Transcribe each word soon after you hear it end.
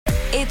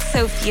It's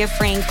Sophia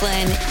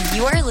Franklin.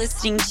 You are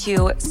listening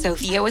to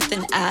Sophia with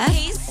an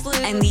F,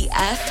 and the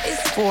F is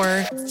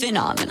for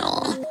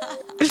phenomenal.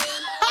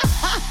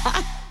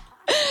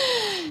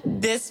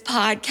 This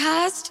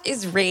podcast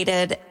is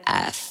rated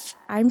F.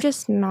 I'm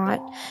just not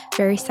a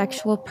very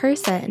sexual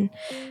person.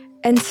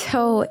 And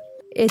so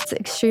it's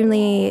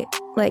extremely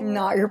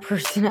Not your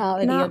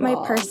personality not at my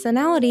all.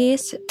 personality.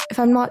 So if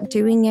I'm not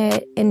doing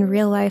it in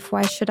real life,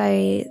 why should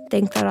I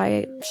think that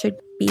I should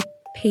be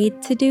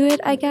paid to do it,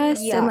 I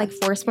guess? Yeah. And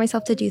force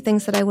myself to do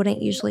things that I wouldn't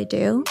usually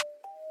do.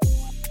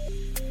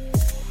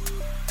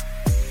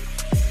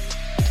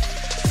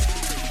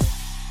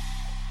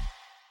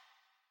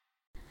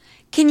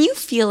 Can you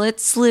feel it,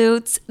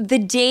 sleuths? The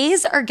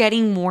days are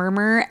getting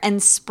warmer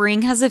and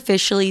spring has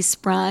officially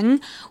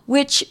sprung,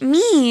 which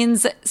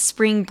means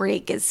spring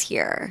break is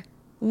here.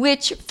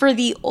 Which, for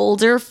the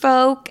older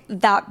folk,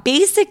 that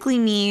basically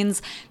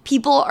means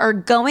people are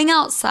going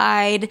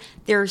outside,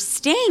 they're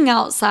staying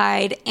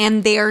outside,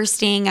 and they are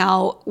staying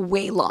out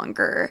way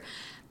longer.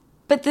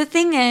 But the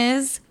thing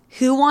is,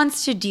 who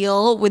wants to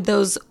deal with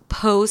those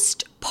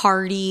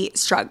post-party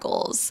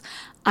struggles?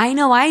 I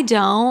know I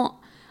don't.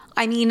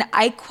 I mean,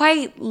 I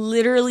quite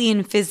literally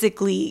and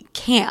physically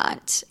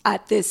can't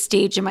at this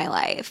stage of my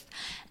life.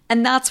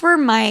 And that's where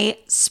my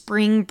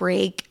spring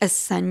break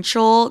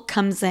essential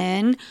comes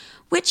in,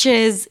 which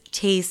is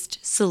Taste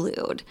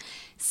Salud.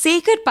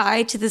 Say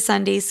goodbye to the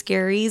Sunday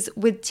scaries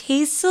with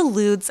Taste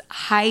Salud's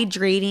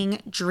hydrating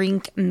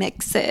drink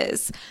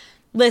mixes.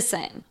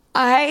 Listen,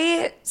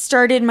 I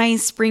started my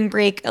spring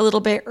break a little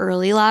bit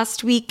early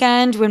last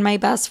weekend when my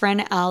best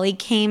friend Allie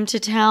came to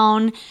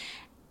town.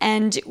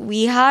 And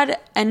we had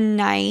a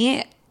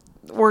night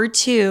or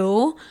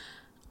two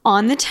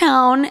on the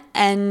town,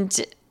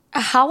 and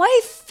how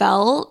I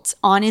felt,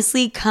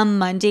 honestly, come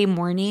Monday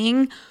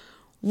morning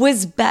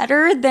was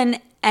better than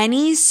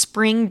any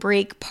spring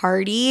break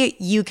party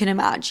you can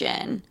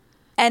imagine.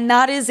 And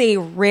that is a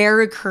rare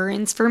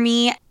occurrence for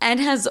me and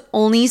has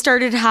only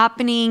started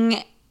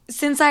happening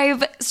since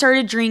I've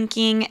started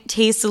drinking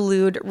Taste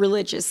Salud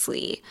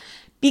religiously.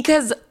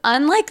 Because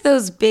unlike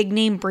those big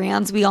name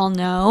brands we all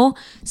know,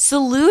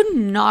 Salud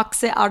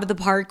knocks it out of the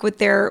park with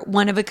their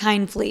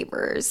one-of-a-kind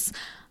flavors.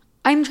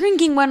 I'm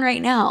drinking one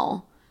right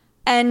now.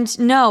 And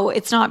no,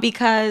 it's not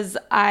because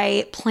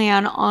I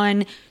plan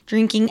on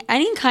drinking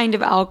any kind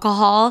of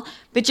alcohol,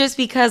 but just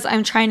because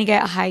I'm trying to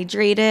get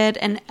hydrated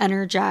and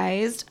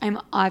energized.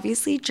 I'm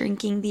obviously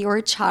drinking the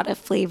horchata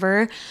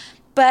flavor,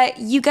 but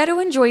you get to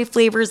enjoy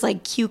flavors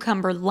like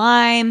cucumber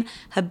lime,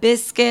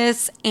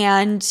 hibiscus,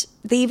 and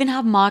they even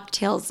have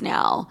mocktails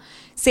now.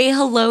 Say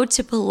hello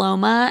to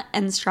Paloma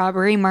and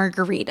strawberry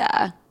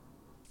margarita.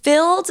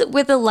 Filled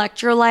with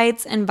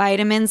electrolytes and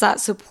vitamins that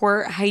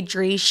support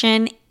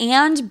hydration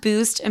and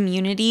boost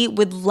immunity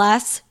with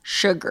less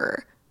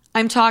sugar.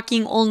 I'm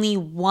talking only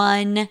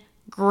 1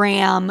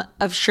 gram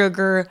of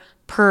sugar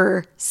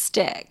per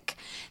stick.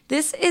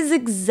 This is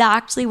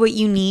exactly what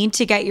you need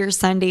to get your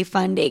Sunday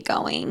fun day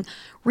going,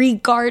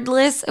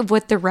 regardless of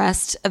what the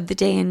rest of the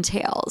day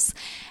entails.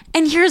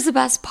 And here's the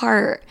best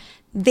part.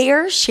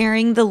 They're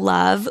sharing the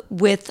love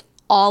with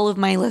all of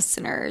my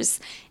listeners.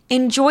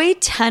 Enjoy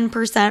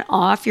 10%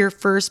 off your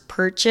first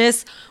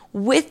purchase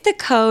with the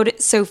code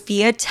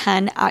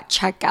SOFIA10 at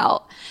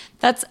checkout.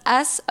 That's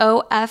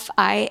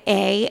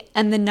SOFIA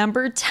and the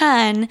number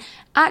 10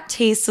 at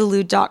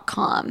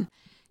tastesalud.com.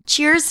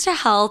 Cheers to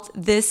health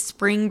this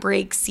spring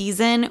break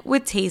season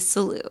with Taste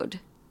Salud.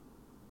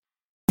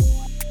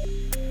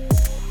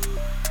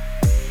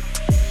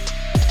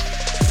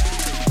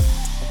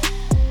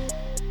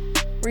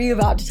 Were you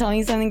about to tell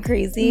me something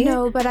crazy?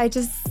 No, but I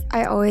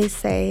always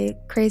say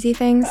crazy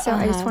things. So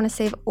I just want to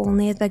save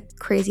only the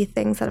crazy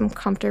things that I'm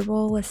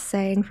comfortable with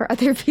saying for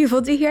other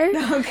people to hear.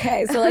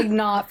 Okay, so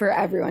not for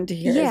everyone to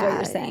hear is what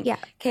you're saying. Yeah.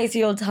 Okay, so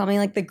you'll tell me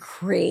the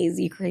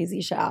crazy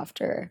shit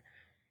after.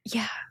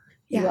 Yeah.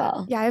 You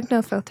will. Yeah, I have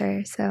no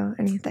filter, so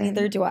anything.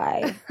 Neither do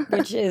I,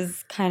 which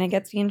is kind of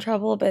gets me in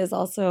trouble, but is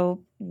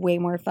also way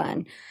more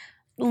fun.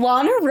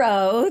 Lana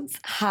Rhoades,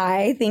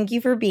 hi, thank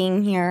you for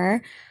being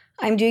here.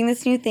 I'm doing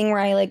this new thing where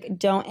I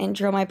don't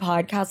intro my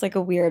podcast like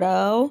a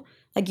weirdo.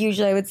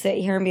 Usually I would sit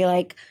here and be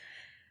like,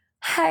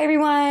 hi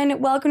everyone,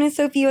 welcome to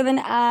Sophia with an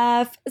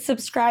F.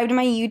 Subscribe to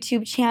my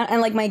YouTube channel.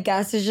 And my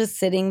guest is just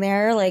sitting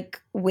there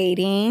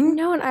waiting.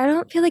 No, and I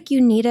don't feel like you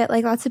need it.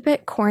 That's a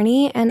bit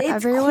corny, and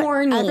It's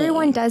corny.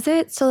 everyone does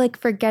it. So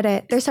forget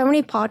it. There's so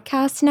many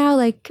podcasts now.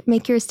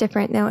 Make yours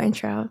different. No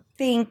intro.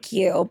 Thank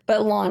you.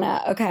 But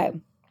Lana, okay,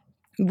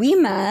 we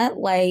met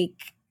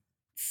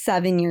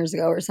 7 years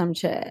ago or some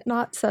shit.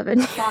 Not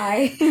 7.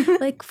 5.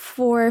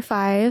 4 or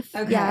 5.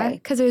 Okay. Yeah,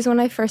 because it was when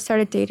I first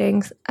started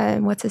dating.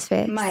 What's his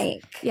face?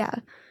 Mike. Yeah.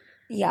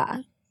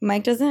 Yeah.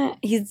 Mike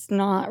he's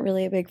not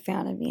really a big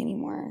fan of me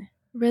anymore.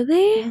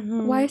 Really?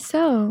 Mm-hmm. Why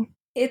so?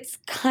 It's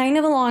kind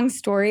of a long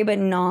story, but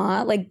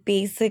not.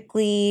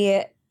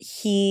 Basically,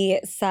 he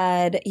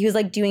said, he was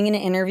doing an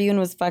interview and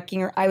was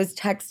fucking her. I was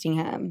texting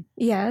him.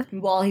 Yeah.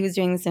 While he was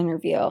doing this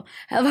interview.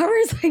 However,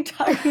 he's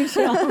talking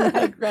shit on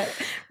Mike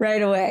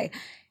right away.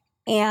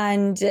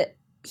 And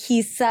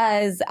he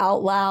says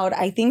out loud,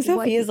 I think What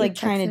Sophia's you like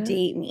trying to texted?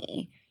 date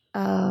me.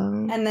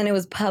 And And then it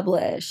was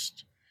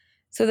published.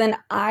 So then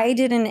I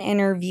did an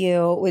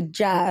interview with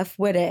Jeff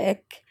Wittick.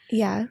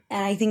 yeah.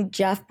 And I think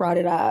Jeff brought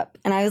it up.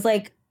 And I was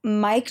like,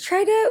 Mike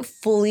tried to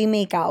fully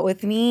make out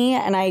with me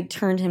and I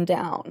turned him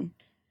down.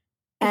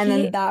 And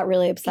then that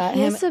really upset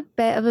He him. has a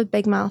bit of a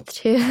big mouth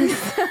too.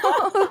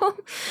 So.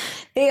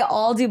 They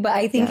all do, but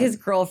I think Yeah. his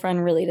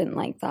girlfriend really didn't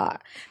like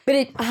that. But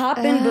it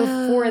happened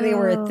before they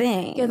were a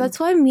thing. Yeah, that's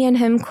why me and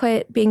him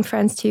quit being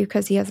friends too,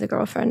 because he has a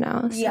girlfriend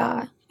now. So.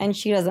 Yeah. And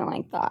she doesn't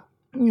like that.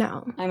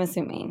 No. I'm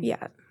assuming.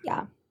 Yeah.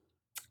 Yeah.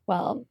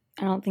 Well,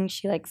 I don't think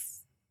she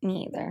likes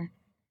me either.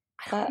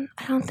 But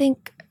I don't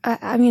think,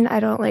 I mean, I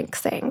don't like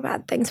saying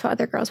bad things about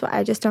other girls, but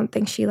I just don't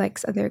think she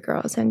likes other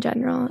girls in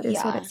general,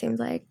 is what Yeah. it seems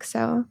like.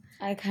 So,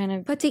 I kind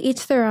of, but to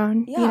each their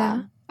own, yeah, you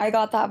know? I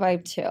got that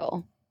vibe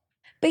too.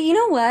 But you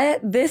know what?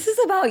 This is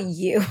about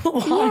you.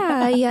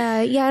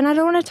 Yeah. And I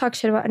don't want to talk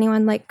shit about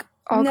anyone. Like,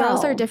 all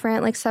girls No. are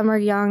different. Like, some are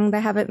young.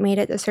 They haven't made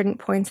it to certain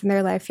points in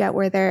their life yet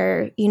where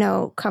they're, you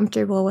know,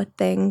 comfortable with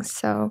things.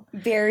 So,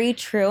 Very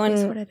true.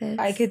 that's And what it is.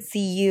 I could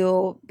see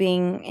you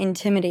being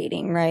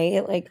intimidating,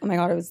 right? Like, oh my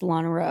God, it was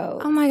Lana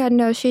Rhoades. Oh my God,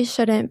 no, she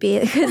shouldn't be.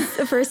 Because,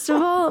 first of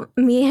all,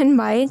 me and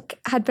Mike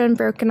had been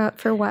broken up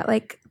for what,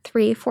 like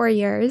 3-4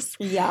 years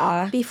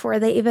Yeah. before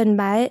they even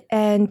met,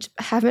 and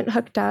haven't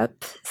hooked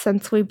up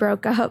since we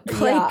broke up.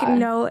 Like, Yeah.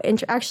 no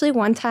actually,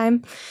 one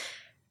time,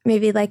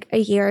 maybe like a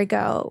year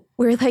ago,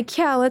 we were like,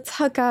 yeah, let's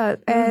hook up.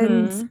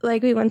 And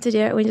like, we went to do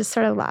it. We just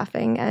started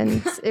laughing,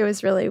 and it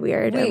was really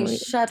weird. and Wait, we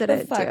shut the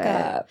didn't do fuck it.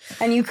 up.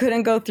 And you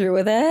couldn't go through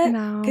with it?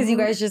 No. Because you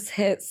guys just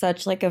hit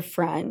such like a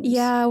friend.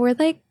 Yeah, we're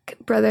like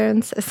brother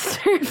and sister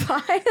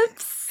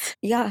vibes.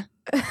 Yeah.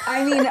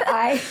 I mean,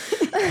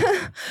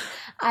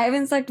 I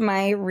haven't sucked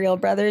my real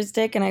brother's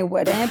dick and I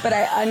wouldn't, but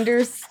I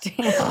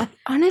understand.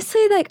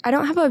 Honestly, like, I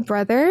don't have a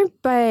brother,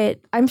 but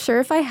I'm sure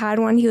if I had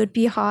one, he would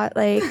be hot.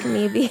 Like,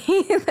 maybe.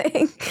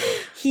 Like,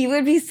 He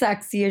would be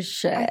sexy as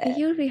shit. I think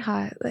he would be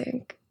hot.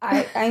 Like,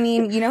 I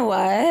mean, you know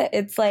what?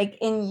 It's like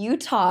in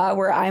Utah,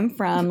 where I'm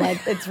from, like,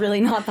 it's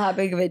really not that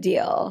big of a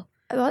deal.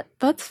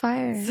 that's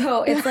fire.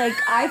 So it's like,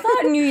 I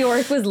thought New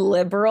York was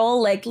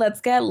liberal. Like,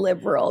 let's get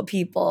liberal,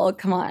 people.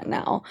 Come on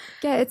now.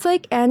 Yeah, it's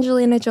like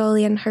Angelina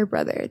Jolie and her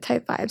brother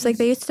type vibes. Like,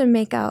 they used to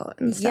make out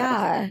and stuff.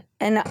 Yeah.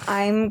 And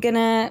I'm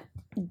gonna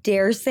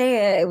dare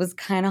say it was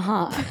kind of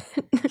hot.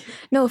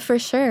 No, for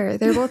sure.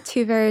 They're both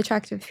two very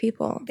attractive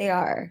people. They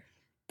are.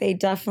 They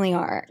definitely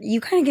are.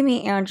 You kind of give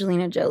me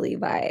Angelina Jolie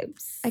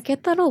vibes. I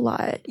get that a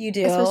lot. You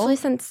do? Especially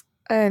since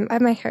I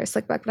have my hair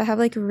slicked back, but I have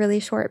like really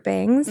short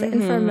bangs.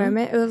 And for a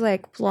moment, it was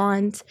like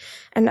blonde.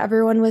 And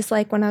everyone was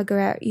like, when I go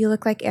out, you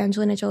look like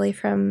Angelina Jolie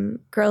from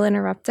Girl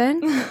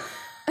Interrupted.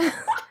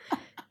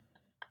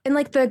 And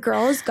like the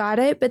girls got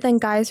it, but then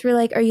guys were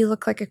like, "Oh, you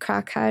look like a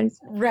crackhead."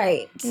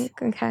 Right.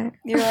 Okay.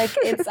 You're like,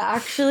 it's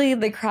actually,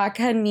 the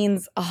crackhead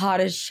means hot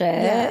as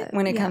shit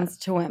when it comes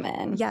to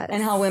women. Yes.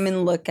 And how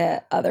women look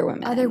at other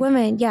women. Other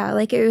women, yeah.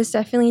 Like, it was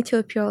definitely to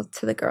appeal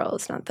to the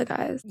girls, not the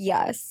guys.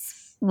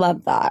 Yes.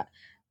 Love that.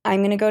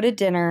 I'm going to go to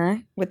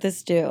dinner with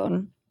this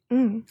dude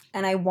and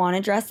I want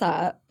to dress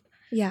up.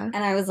 Yeah. And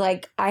I was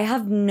like, I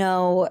have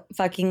no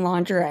fucking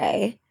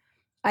lingerie.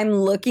 I'm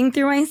looking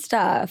through my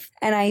stuff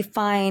and I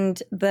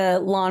find the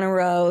Lana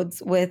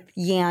Rhoades with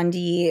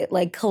Yandy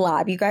like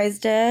collab you guys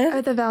did. Oh,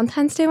 the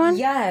Valentine's Day one?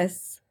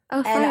 Yes. Oh,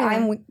 And fire.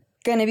 I'm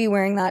going to be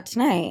wearing that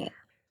tonight.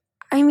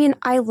 I mean,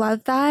 I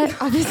love that,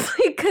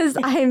 obviously, because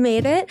I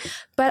made it.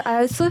 But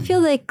I also feel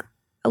like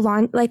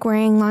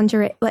wearing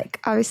lingerie. Like,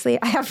 obviously,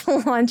 I have a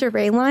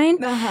lingerie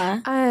line.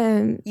 Uh-huh.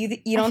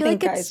 You don't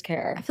think guys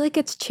care? I feel like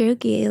it's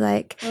chuggy.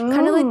 Like,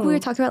 kind of like we were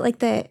talking about, like,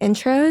 the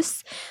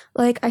intros.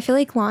 Like, I feel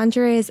like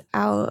lingerie is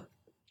out.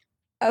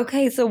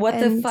 Okay, so what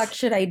the fuck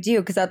should I do?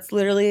 Because that's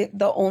literally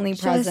the only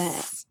present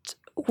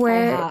I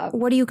have.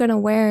 What are you going to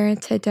wear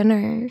to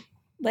dinner?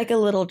 Like a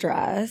little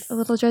dress. A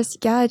little dress.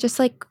 Yeah, just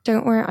like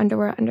don't wear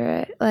underwear under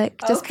it.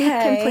 Like, just be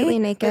completely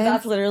naked. But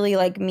that's literally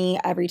like me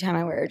every time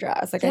I wear a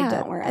dress. Like, I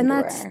don't wear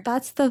underwear. And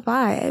that's the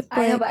vibe.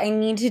 I know, but I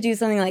need to do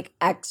something like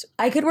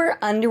I could wear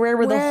underwear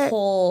where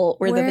the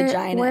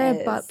vagina wear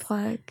is. A butt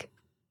plug.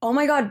 Oh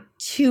my God,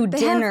 to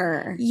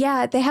dinner.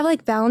 They have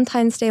like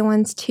Valentine's Day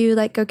ones too.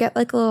 Like, go get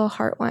like a little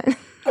heart one.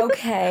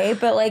 Okay,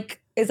 but like,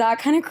 is that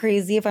kind of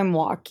crazy if I'm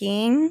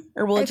walking?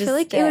 Or will it just I feel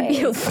like it would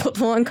be a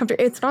little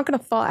uncomfortable. It's not going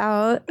to fall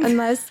out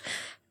unless...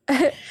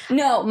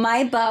 No,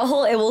 my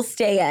butthole, it will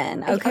stay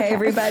in. Okay,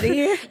 everybody?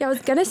 Yeah, I was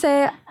going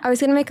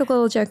to make a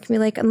little joke and be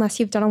like, unless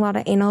you've done a lot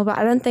of anal, but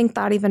I don't think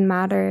that even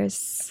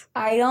matters.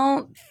 I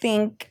don't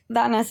think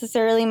that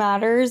necessarily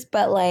matters,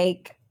 but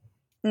like,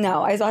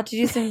 no, I was about to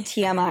do some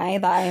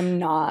TMI that I am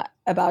not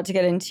about to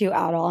get into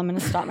at all. I'm going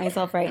to stop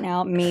myself right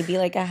now. Maybe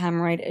like a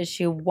hemorrhoid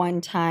issue one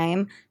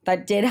time.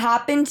 That did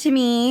happen to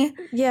me.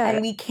 Yeah.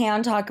 And we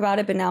can talk about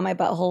it, but now my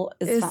butthole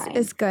is fine.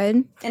 Is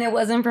good. And it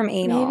wasn't from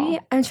anal. Maybe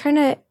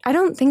I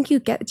don't think do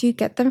you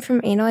get them from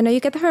anal? I know you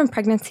get them from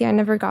pregnancy. I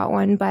never got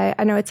one, but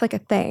I know it's like a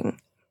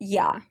thing.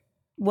 Yeah.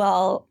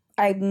 Well,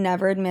 I've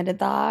never admitted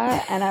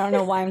that, and I don't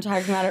know why I'm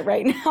talking about it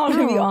right now,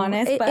 to be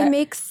honest. But it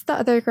makes the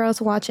other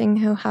girls watching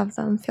who have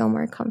them feel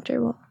more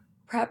comfortable.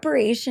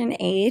 Preparation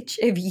H,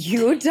 if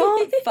you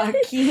don't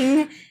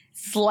fucking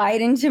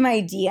slide into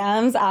my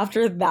DMs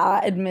after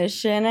that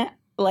admission,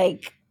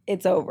 like,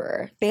 it's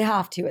over. They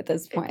have to at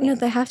this point. No,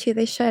 they have to.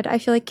 They should. I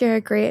feel like you're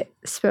a great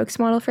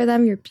spokesmodel for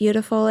them. You're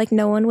beautiful. Like,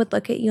 no one would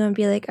look at you and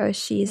be like, oh,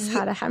 she's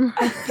had a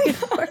hemorrhoid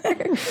before.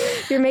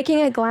 You're making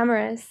it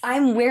glamorous.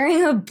 I'm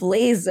wearing a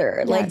blazer.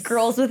 Yes. Like,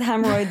 girls with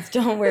hemorrhoids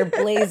don't wear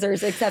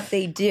blazers, except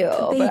they do.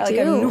 They but do. Like,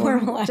 I'm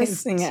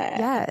normalizing it.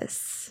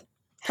 Yes.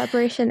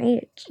 Preparation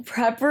H.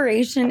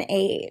 Preparation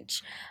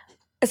H.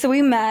 So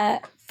we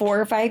met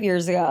 4 or 5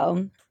 years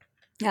ago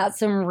at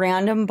some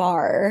random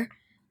bar,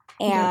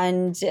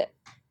 and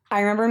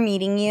I remember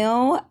meeting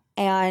you,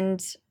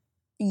 and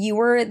you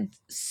were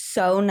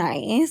so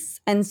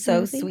nice and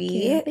so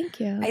sweet. Thank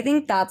you. I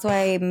think that's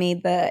why I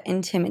made the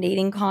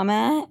intimidating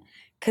comment,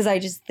 because I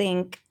just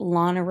think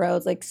Lana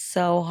Rhoades, like,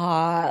 so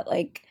hot,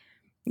 like,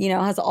 you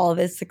know, has all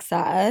this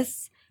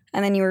success.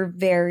 And then you were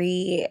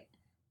very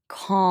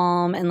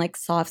calm and, like,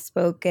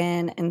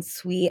 soft-spoken and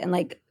sweet and,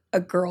 like, a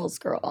girl's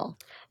girl.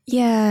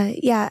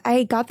 Yeah.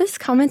 I got this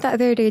comment the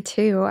other day,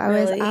 too. I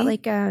Really? was at,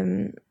 like,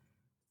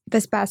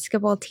 this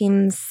basketball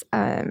team's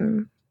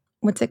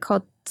what's it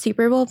called,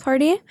 Super Bowl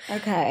party.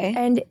 Okay.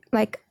 And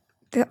like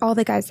all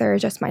the guys there are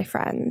just my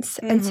friends.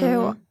 And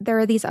so there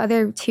were these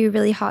other 2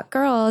 really hot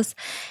girls,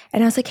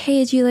 and I was like,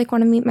 hey, do you like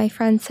want to meet my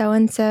friend so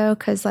and so,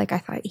 because like I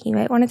thought he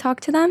might want to talk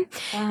to them.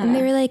 And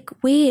they were like,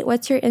 wait,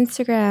 what's your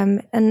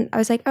Instagram? And I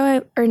was like,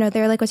 they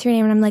were like, what's your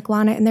name? And I'm like,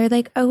 Lana. And they're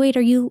like, oh wait,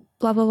 are you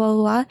blah blah blah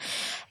blah.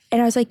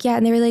 And I was like, yeah.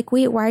 And they were like,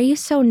 wait, why are you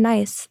so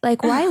nice?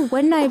 Like, why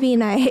wouldn't I be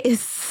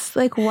nice?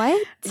 Like,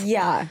 what?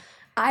 Yeah.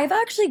 I've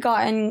actually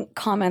gotten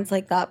comments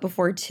like that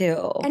before,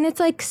 too. And it's,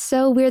 like,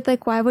 so weird.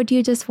 Like, why would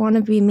you just want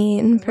to be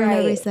mean for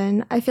no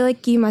reason? I feel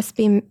like you must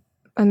be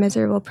a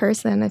miserable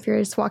person if you're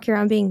just walking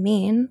around being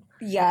mean.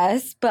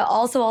 Yes, but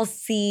also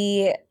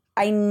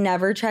I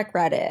never check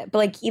Reddit. But,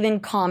 like, even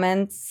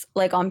comments,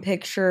 like, on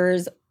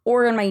pictures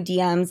or in my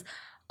DMs,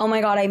 oh my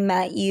God, I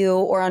met you,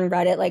 or on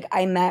Reddit, like,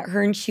 I met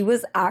her, and she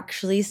was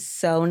actually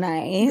so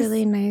nice.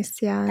 Really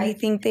nice, yeah. I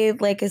think they,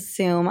 like,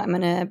 assume I'm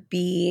going to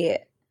be,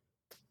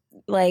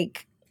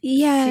 like,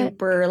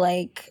 super,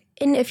 like...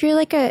 And if you're,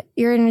 like,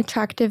 you're an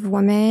attractive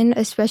woman,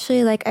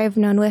 especially, like, I've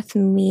known with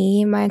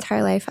me my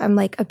entire life, I'm,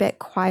 like, a bit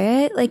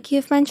quiet, like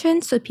you've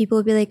mentioned. So people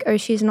will be like, oh,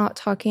 she's not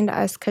talking to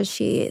us because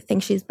she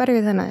thinks she's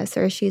better than us,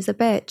 or she's a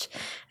bitch.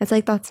 It's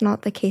like, that's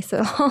not the case at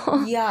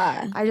all.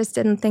 Yeah. I just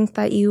didn't think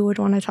that you would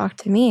want to talk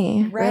to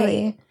me,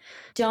 really.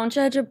 Don't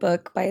judge a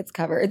book by its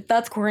cover.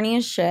 That's corny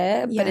as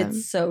shit, but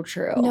it's so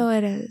true. No,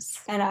 it is.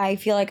 And I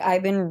feel like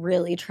I've been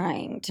really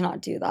trying to not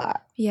do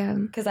that. Yeah.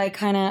 Because I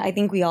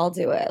think we all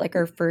do it, like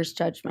our first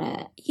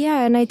judgment.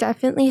 Yeah, and I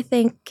definitely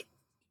think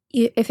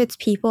if it's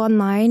people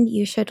online,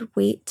 you should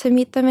wait to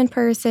meet them in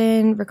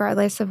person,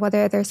 regardless of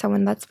whether they're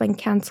someone that's been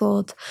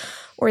canceled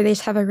or they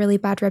just have a really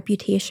bad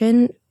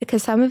reputation.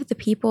 Because some of the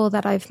people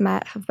that I've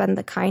met have been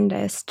the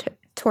kindest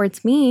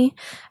towards me,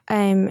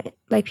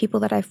 like people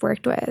that I've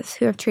worked with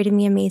who have treated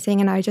me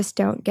amazing, and I just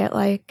don't get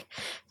like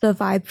the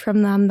vibe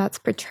from them that's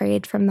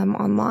portrayed from them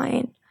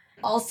online.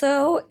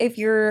 Also, if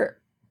you're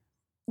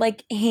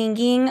like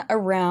hanging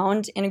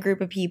around in a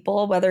group of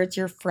people, whether it's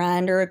your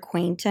friend or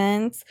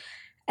acquaintance,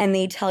 and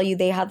they tell you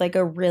they had like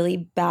a really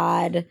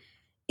bad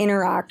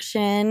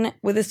interaction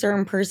with a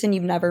certain person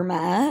you've never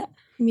met,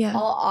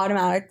 I'll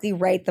automatically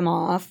write them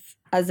off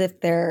as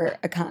if they're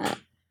a cunt.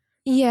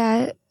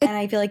 Yeah. And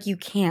I feel like you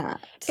can't.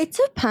 It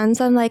depends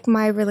on like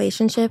my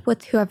relationship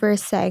with whoever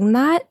is saying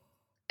that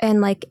and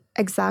like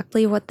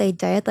exactly what they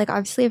did. Like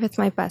obviously if it's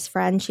my best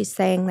friend, she's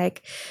saying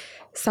like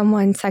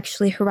someone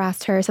sexually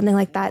harassed her or something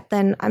like that,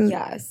 then I'm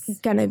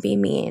gonna be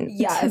mean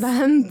to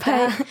them.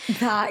 But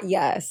that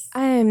yes.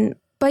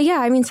 But yeah,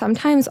 I mean,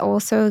 sometimes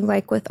also,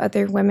 like, with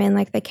other women,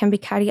 like, they can be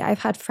catty.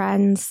 I've had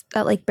friends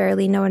that, like,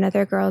 barely know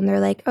another girl, and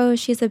they're like, oh,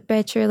 she's a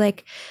bitch, or,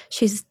 like,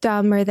 she's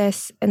dumb, or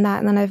this and that.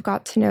 And then I've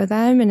got to know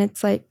them, and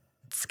it's, like,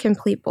 it's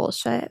complete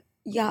bullshit.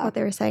 Yeah. What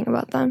they were saying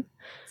about them.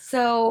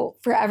 So,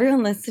 for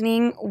everyone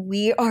listening,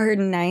 we are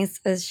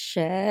nice as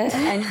shit,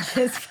 and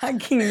just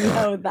fucking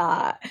know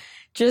that.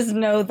 Just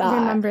know that.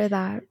 Remember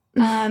that.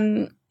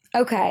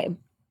 Okay.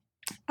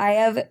 I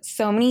have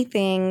so many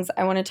things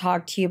I want to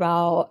talk to you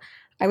about.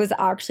 I was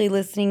actually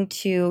listening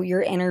to your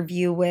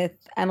interview with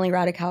Emily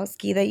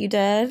Ratajkowski that you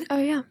did. Oh,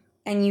 yeah.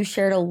 And you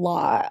shared a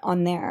lot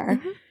on there.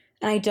 Mm-hmm.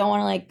 And I don't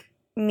want to, like,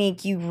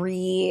 make you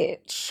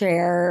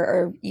re-share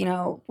or, you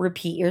know,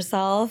 repeat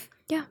yourself.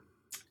 Yeah.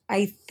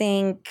 I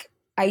think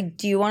I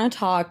do want to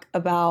talk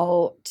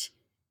about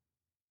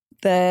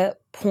the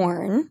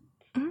porn.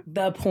 Mm-hmm.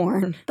 The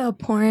porn. The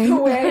porn. The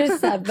way I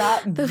just said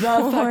that. the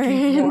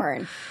fucking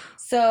porn.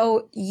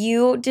 So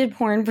you did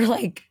porn for,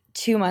 like,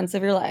 2 months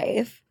of your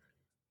life.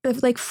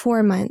 Like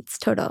 4 months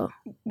total.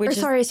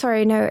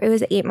 Sorry, no, it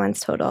was 8 months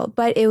total,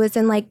 but it was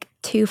in like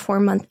 2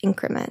 4-month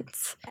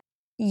increments.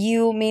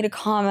 You made a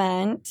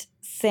comment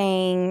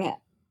saying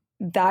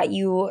that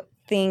you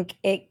think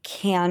it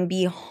can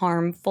be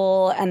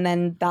harmful? And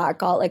then that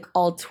got like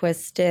all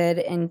twisted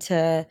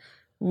into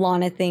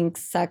Lana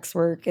thinks sex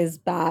work is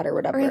bad or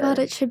whatever. Or I thought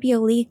it should be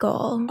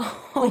illegal.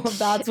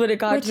 That's what it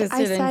got twisted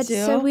I said,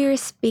 into? so we were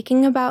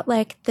speaking about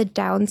like the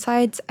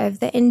downsides of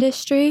the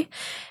industry,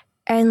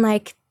 and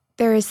like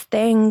there's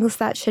things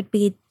that should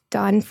be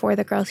done for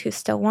the girls who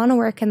still want to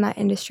work in that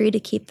industry to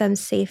keep them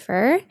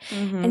safer.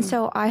 And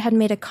so I had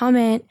made a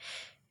comment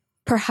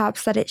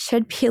perhaps that it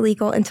should be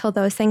illegal until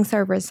those things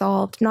are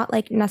resolved, not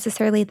like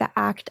necessarily the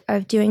act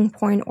of doing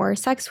porn or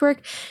sex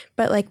work,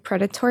 but like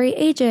predatory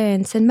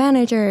agents and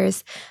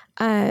managers,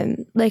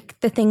 like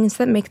the things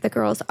that make the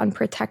girls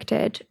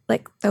unprotected,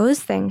 like those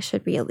things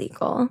should be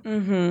illegal.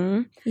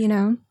 You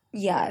know?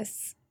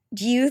 Yes.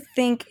 Do you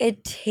think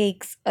it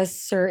takes a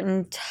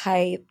certain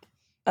type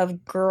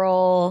of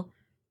girl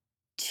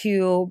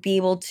to be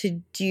able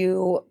to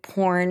do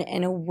porn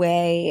in a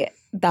way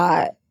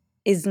that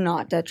is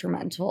not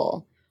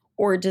detrimental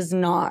or does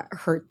not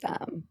hurt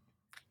them?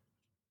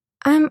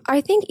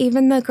 I think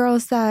even the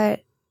girls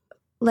that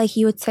like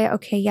you would say,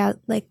 okay, yeah,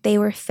 like they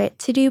were fit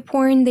to do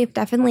porn, they've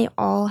definitely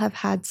all have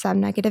had some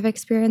negative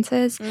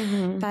experiences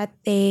that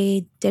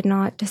they did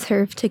not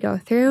deserve to go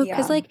through.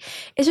 Because like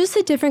it's just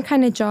a different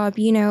kind of job,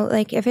 you know,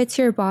 like if it's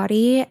your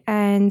body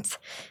and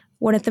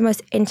one of the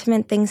most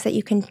intimate things that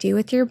you can do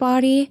with your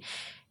body,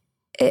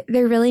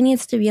 there really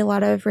needs to be a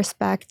lot of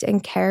respect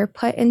and care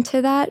put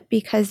into that,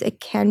 because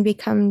it can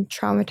become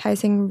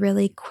traumatizing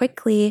really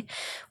quickly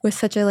with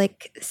such a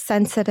like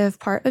sensitive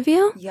part of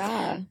you.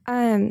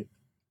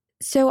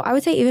 So I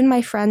would say even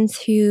my friends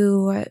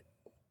who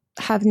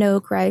have no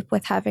gripe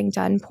with having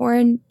done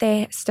porn,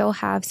 they still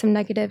have some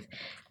negative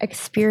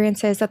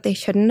experiences that they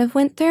shouldn't have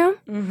went through.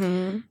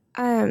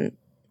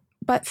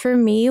 But for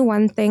me,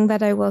 one thing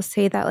that I will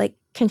say that like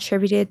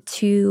contributed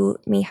to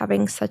me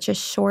having such a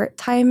short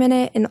time in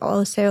it, and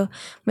also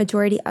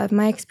majority of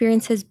my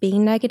experiences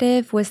being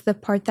negative, was the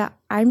part that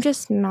I'm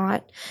just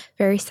not a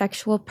very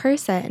sexual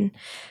person.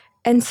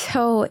 And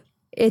so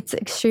it's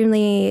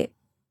extremely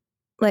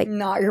like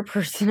not your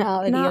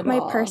personality not at my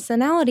all.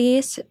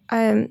 personality.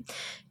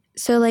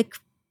 So like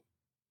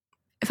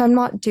if I'm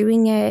not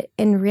doing it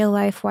in real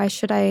life, why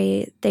should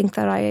I think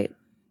that I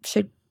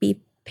should be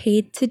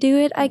paid to do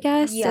it, I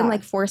guess, and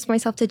like force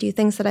myself to do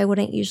things that I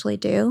wouldn't usually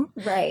do,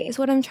 right, is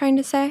what I'm trying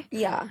to say.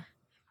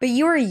 But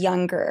you were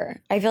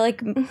younger. I feel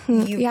like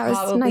you I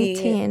was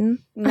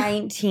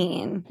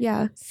 19.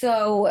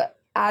 So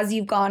as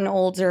you've gotten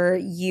older,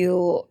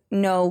 you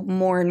know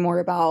more and more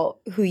about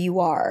who you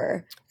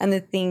are and the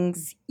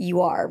things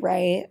you are,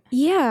 right?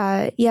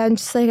 And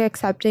just like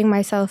accepting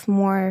myself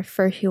more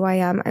for who I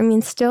am. I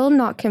mean, still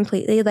not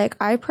completely. Like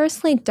I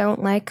personally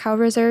don't like how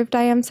reserved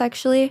I am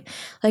sexually.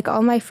 Like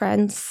all my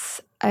friends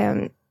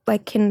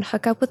like can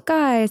hook up with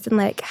guys and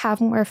like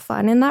have more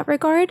fun in that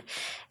regard.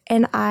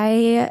 And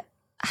I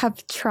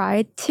have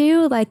tried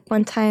to, like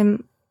one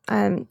time,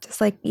 just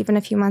like even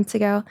a few months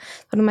ago,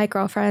 one of my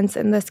girlfriends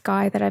and this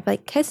guy that I've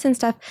like kissed and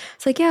stuff,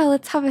 it's like, yeah,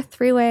 let's have a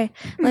 3-way.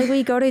 Like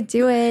we go to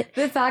do it.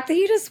 The fact that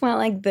you just went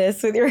like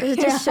this with your hands.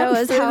 It just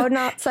shows how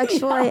not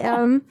sexual I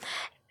am.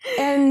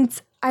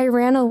 And I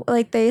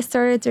they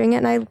started doing it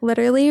and I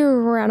literally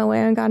ran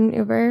away and got an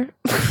Uber.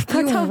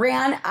 You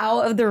ran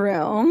out of the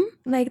room?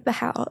 Like the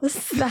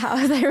house.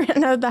 I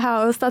ran out of the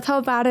house. That's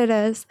how bad it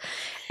is.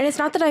 And it's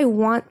not that I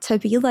want to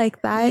be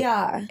like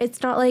that.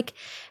 It's not like,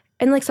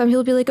 and like some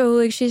people be like, oh,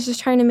 like she's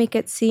just trying to make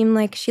it seem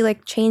like she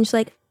like changed.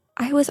 Like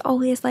I was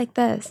always like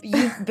this.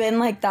 You've been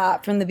like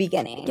that from the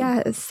beginning.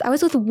 Yes. I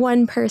was with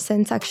one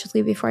person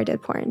sexually before I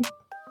did porn.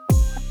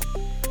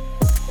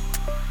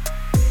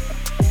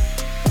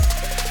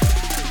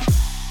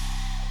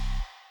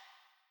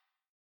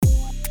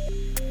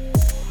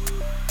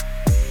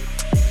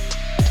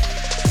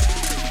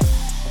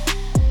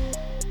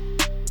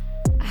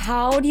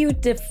 How do you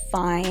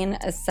define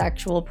a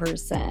sexual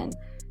person?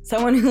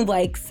 Someone who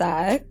likes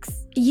sex?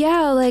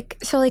 Yeah, like,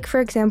 so like,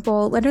 for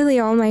example, literally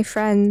all my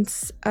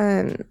friends,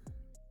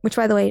 which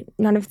by the way,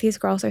 none of these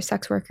girls are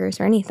sex workers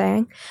or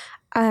anything,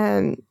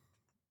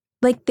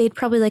 like they'd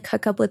probably like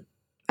hook up with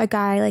a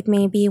guy like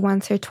maybe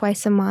once or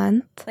twice a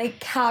month. Like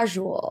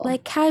casual.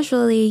 Like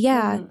casually,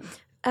 yeah.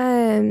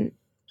 And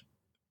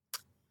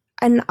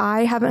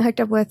I haven't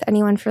hooked up with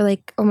anyone for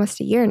like almost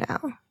a year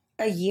now.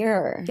 A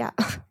year? Yeah.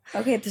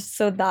 Okay,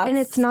 so that's... And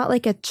it's not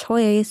like a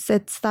choice.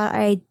 It's that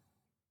I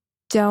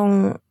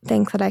don't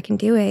think that I can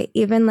do it.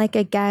 Even like,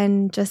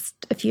 again, just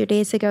a few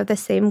days ago, the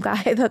same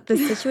guy that the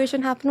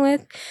situation happened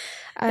with.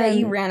 That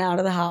you ran out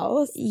of the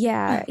house?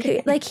 Yeah.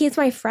 He's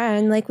my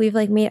friend. Like, we've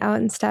like made out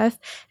and stuff.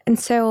 And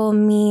so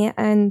me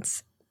and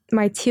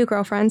my 2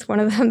 girlfriends, one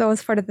of them that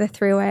was part of the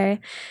 3-way,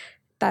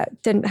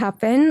 that didn't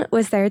happen,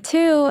 was there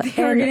too.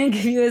 They were going to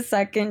give you a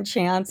second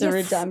chance of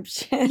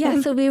redemption. Yeah,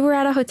 so we were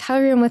at a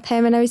hotel room with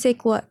him, and I was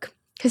like, look,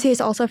 because he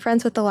was also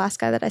friends with the last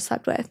guy that I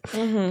slept with.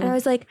 And I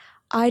was like,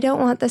 I don't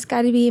want this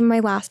guy to be my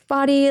last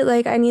body.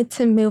 Like, I need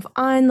to move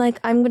on. Like,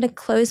 I'm going to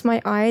close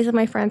my eyes and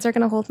my friends are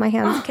going to hold my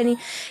hands. Can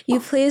you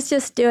please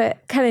just do it?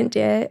 Couldn't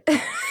do it.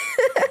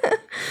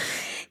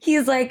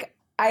 He's like,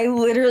 I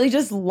literally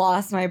just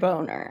lost my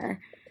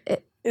boner.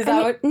 Is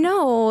that what?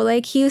 No,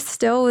 like he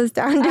still was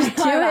down to do it.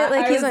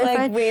 Like I he's was my like,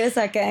 friend. wait a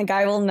second, a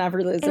guy will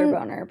never lose their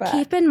boner. But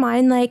Keep in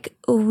mind, like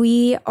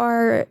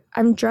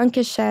I'm drunk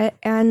as shit,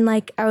 and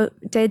like I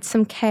did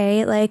some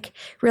K. Like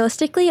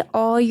realistically,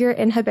 all your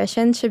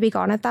inhibitions should be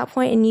gone at that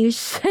point, and you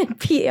should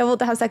be able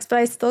to have sex. But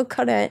I still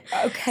couldn't.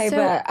 Okay,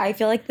 but I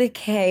feel like the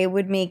K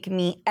would make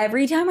me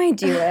every time I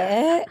do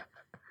it,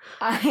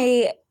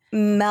 I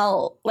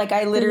melt. Like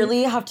I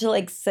literally have to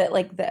like sit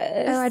like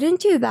this. Oh, I didn't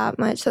do that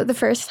much. So the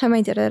first time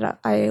I did it,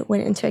 I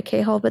went into a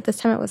K hole, but this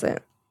time it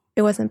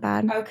wasn't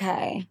bad.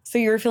 Okay. So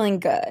you were feeling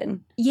good.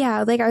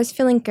 Yeah, like I was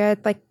feeling good.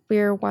 Like we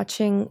were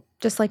watching,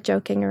 just like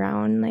joking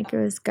around. Like it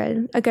was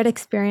good. A good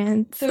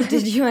experience. So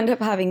did you end up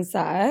having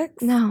sex?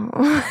 No.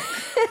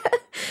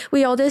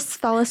 We all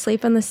just fell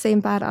asleep in the same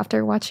bed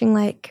after watching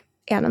like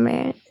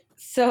anime.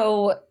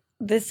 So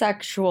the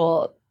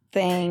sexual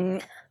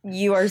thing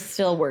you are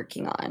still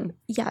working on.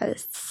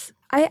 Yes.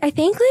 I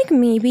think like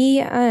maybe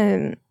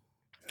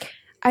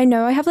I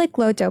know I have like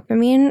low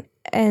dopamine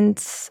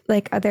and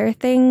like other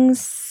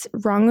things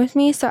wrong with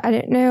me. So I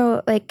don't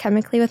know like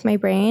chemically with my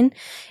brain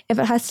if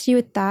it has to do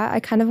with that.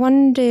 I kind of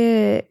wanted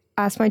to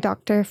ask my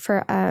doctor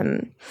for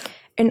an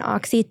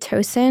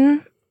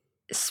oxytocin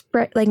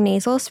spray, like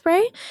nasal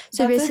spray.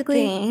 So That's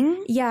basically, a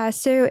thing? yeah,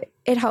 so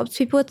it helps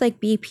people with like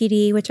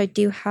BPD, which I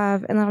do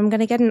have, and then I'm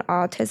gonna get an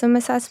autism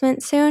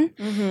assessment soon.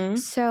 Mm-hmm.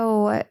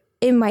 So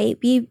it might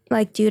be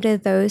like due to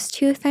those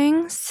two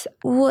things.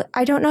 Well,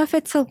 I don't know if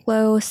it's a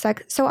low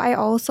sex. So I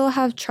also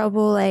have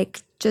trouble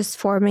like just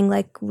forming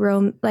like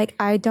like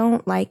I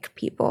don't like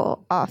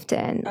people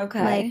often.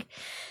 Okay. Like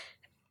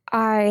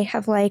I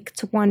have liked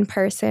one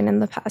person in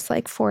the past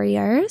like 4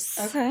 years.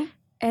 Okay.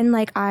 And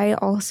like I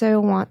also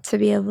want to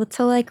be able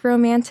to like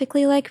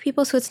romantically like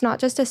people. So it's not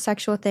just a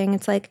sexual thing.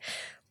 It's like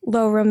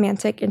low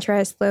romantic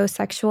interest, low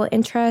sexual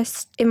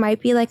interest. It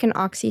might be like an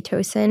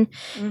oxytocin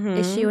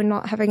issue and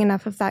not having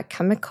enough of that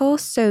chemical.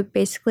 So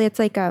basically it's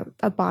like a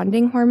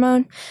bonding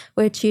hormone,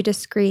 which you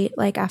discrete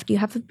like after you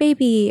have a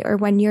baby or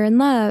when you're in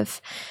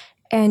love.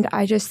 And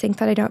I just think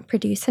that I don't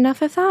produce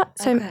enough of that.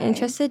 So I'm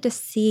interested to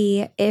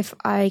see if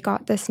I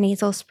got this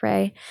nasal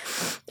spray,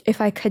 if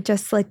I could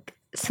just like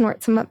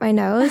snort some up my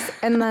nose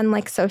and then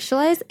like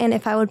socialize, and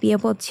if I would be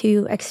able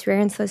to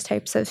experience those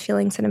types of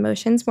feelings and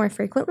emotions more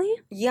frequently.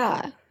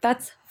 Yeah,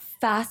 that's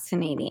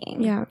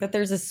fascinating. Yeah. That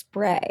there's a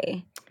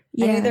spray.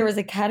 Yeah. I knew there was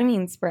a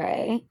ketamine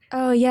spray.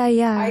 Oh, yeah.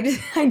 I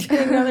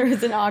didn't know there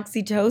was an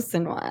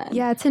oxytocin one.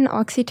 Yeah, it's an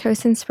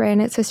oxytocin spray,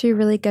 and it's supposed to be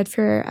really good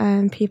for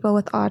people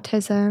with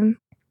autism.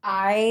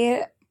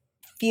 I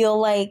feel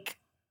like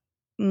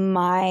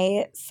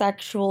my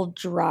sexual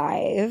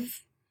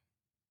drive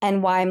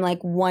and why I'm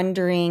like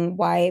wondering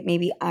why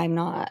maybe I'm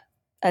not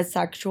as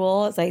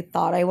sexual as I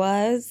thought I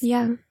was.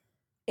 Yeah.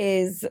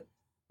 Is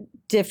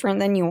different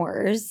than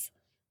yours.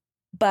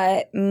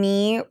 But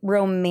me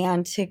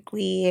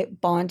romantically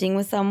bonding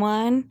with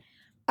someone,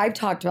 I've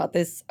talked about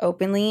this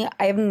openly.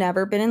 I have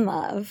never been in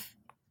love.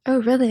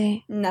 Oh,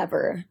 really?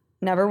 Never.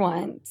 Never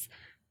once.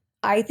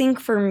 I think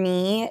for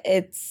me,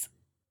 it's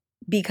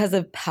because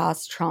of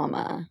past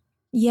trauma.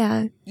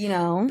 Yeah. You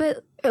know?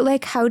 But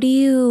like, how do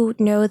you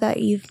know that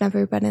you've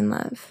never been in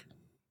love?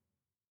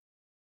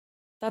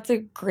 That's a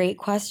great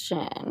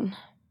question.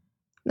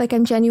 Like,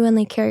 I'm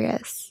genuinely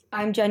curious.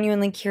 I'm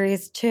genuinely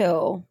curious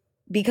too,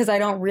 because I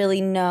don't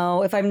really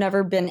know. If I've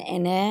never been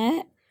in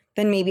it,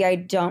 then maybe I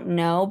don't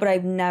know, but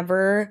I've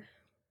never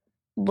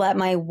let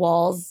my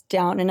walls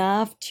down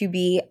enough to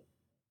be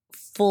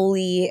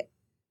fully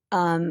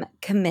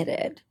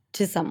committed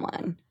to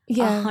someone.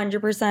 Yeah.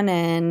 100%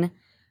 in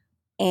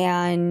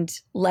and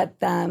let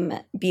them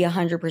be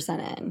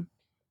 100% in.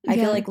 I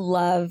feel like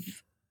love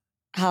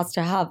has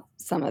to have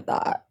some of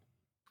that.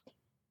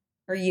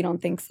 Or you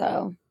don't think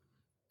so?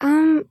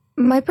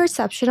 My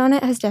perception on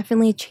it has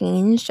definitely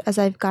changed as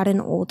I've gotten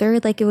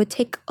older. Like, it would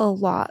take a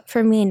lot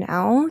for me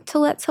now to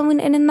let someone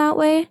in that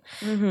way.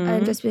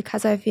 And just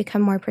because I've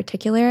become more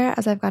particular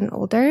as I've gotten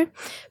older.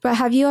 But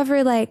have you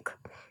ever like,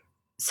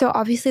 so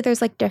obviously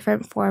there's like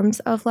different forms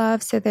of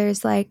love. So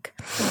there's like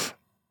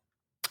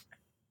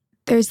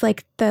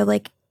the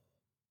like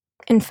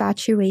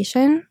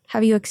infatuation.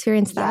 Have you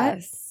experienced that?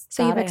 Yes.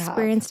 So you've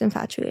experienced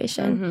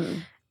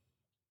infatuation.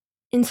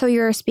 And so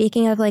you're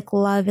speaking of like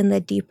love in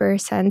the deeper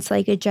sense,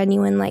 like a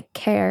genuine like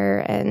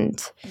care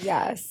and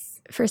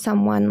yes, for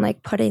someone,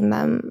 like putting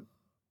them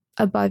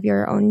above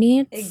your own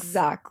needs.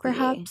 Exactly.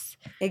 Perhaps.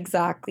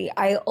 Exactly.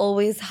 I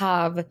always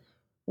have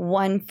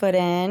one foot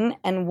in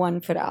and one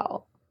foot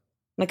out.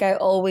 Like I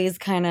always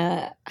kind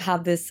of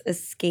have this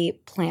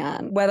escape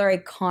plan, whether I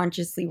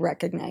consciously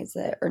recognize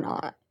it or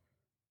not.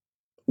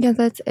 Yeah,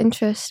 that's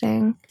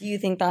interesting. Do you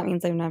think that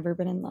means I've never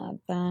been in love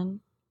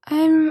then?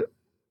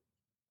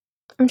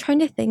 I'm trying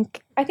to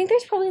think. I think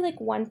there's probably like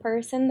one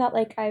person that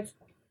like I've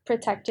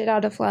protected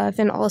out of love,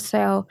 and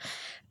also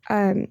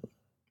have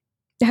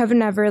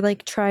never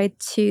like tried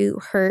to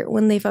hurt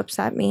when they've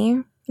upset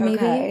me.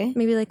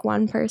 Maybe like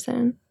one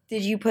person.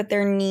 Did you put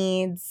their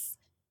needs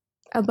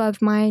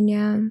above mine?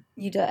 Yeah.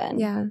 You did?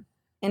 Yeah.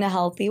 in a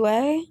healthy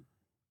way?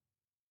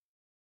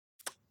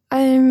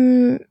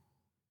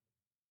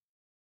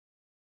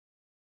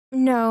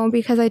 No,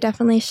 because I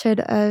definitely should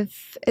have.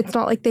 It's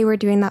not like they were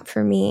doing that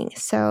for me,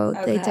 so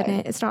they Okay.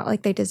 didn't. It's not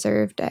like they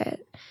deserved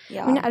it.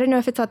 Yeah. I mean, I don't know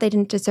if it's not they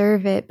didn't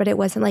deserve it, but it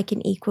wasn't like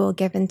an equal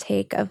give and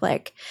take of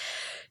like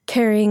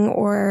caring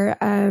or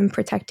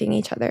protecting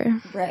each other.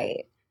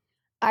 Right.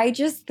 I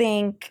just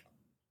think,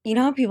 you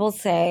know how people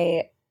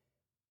say,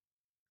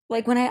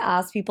 like when I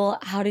ask people,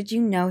 how did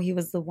you know he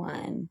was the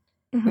one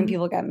when Mhm.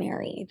 people get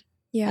married?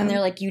 Yeah. And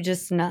they're like, you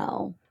just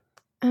know.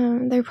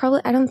 They're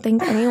probably. I don't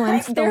think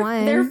anyone's the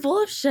one. They're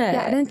full of shit.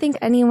 Yeah, I don't think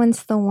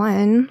anyone's the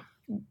one.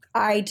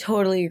 I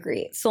totally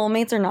agree.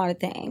 Soulmates are not a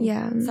thing.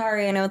 Yeah.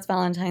 Sorry, I know it's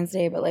Valentine's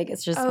Day, but like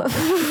it's just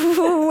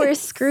we're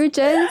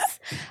Scrooges.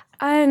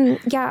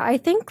 Yeah, I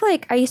think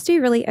like I used to be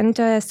really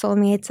into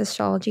soulmates,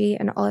 astrology,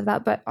 and all of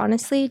that, but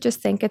honestly,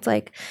 just think it's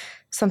like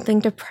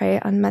something to prey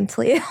on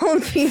mentally ill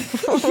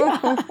people.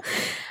 Yeah.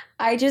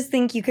 I just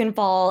think you can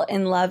fall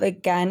in love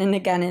again and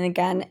again and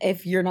again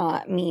if you're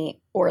not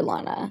me or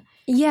Lana.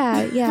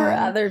 Yeah. For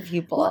other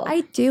people. Well,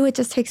 I do. It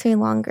just takes me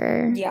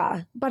longer.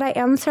 Yeah. But I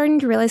am starting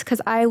to realize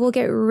because I will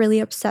get really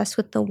obsessed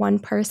with the one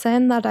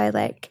person that I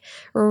like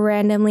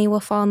randomly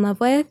will fall in love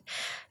with.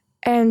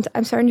 And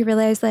I'm starting to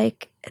realize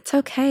like it's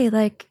okay.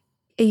 Like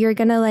you're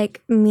gonna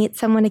like meet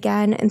someone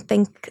again and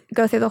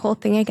go through the whole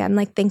thing again,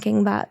 like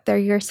thinking that they're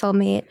your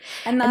soulmate.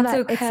 And that's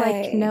okay. It's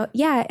like no,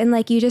 yeah, and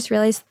like you just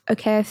realize,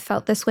 okay, I've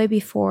felt this way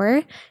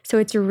before, so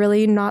it's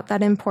really not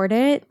that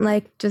important.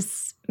 Like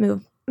just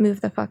move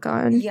the fuck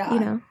on. Yeah. You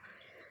know.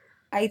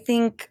 I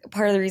think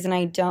part of the reason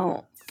I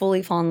don't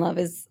fully fall in love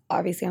is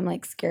obviously I'm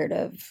like scared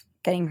of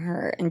getting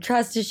hurt and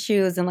trust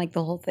issues and like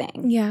the whole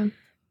thing. Yeah.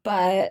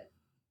 But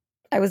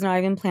I was not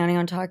even planning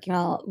on talking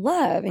about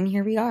love, and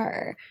here we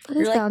are. It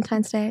is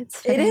Valentine's Day.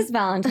 It is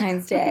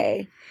Valentine's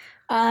Day.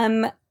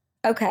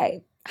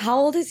 Okay. How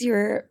old is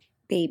your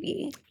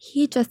baby?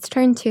 He just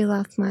turned 2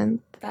 last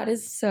month. That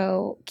is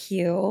so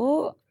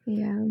cute.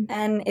 Yeah.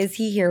 And is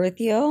he here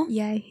with you?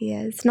 Yeah, he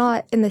is.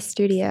 Not in the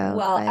studio.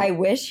 Well, I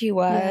wish he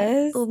was.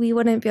 Yeah. Well, we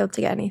wouldn't be able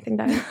to get anything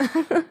done.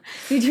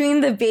 Between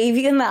the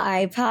baby and the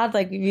iPad,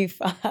 like we'd be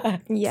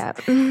fucked. Yeah.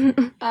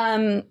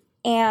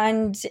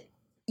 And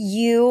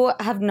you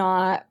have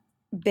not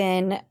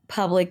been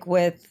public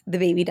with the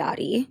baby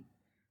daddy.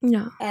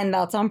 No. And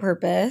that's on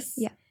purpose.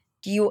 Yeah.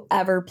 Do you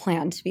ever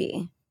plan to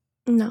be?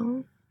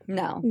 No.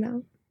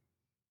 No.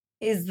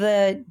 Is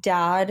the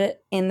dad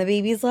in the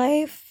baby's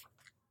life?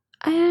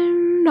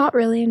 Not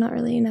really,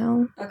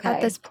 no. Okay. At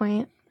this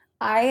point.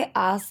 I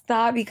ask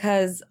that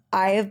because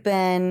I have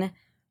been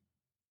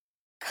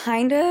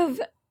kind of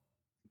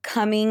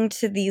coming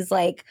to these,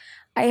 like,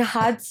 I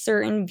had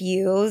certain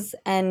views,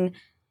 and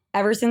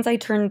ever since I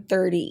turned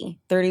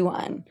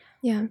 31,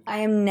 yeah, I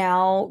am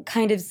now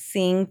kind of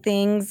seeing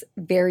things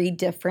very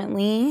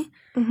differently.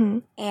 Mm-hmm.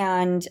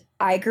 And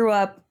I grew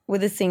up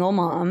with a single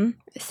mom.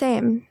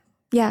 Same.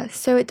 Yeah,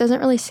 so it doesn't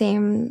really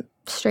seem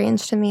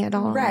strange to me at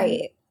all.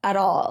 Right, at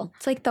all.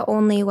 It's like the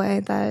only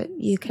way that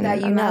you can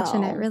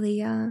imagine it, really,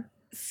 yeah.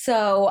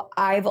 So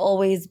I've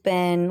always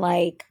been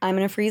like, I'm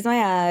going to freeze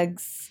my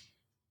eggs.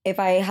 If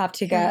I have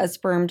to get a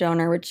sperm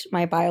donor, which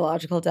my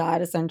biological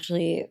dad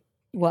essentially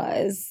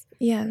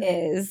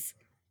is,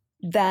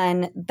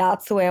 then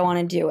that's the way I want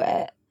to do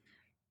it.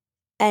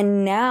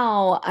 And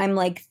now I'm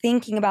like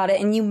thinking about it.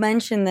 And you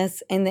mentioned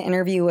this in the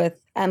interview with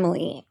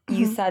Emily.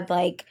 You said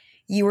like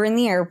you were in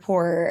the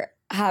airport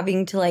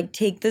having to like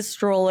take the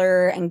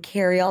stroller and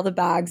carry all the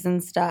bags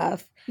and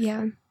stuff.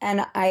 Yeah.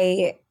 And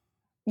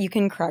you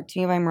can correct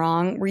me if I'm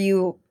wrong. Were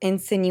you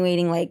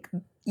insinuating like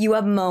you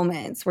have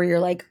moments where you're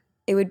like,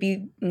 it would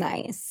be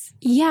nice?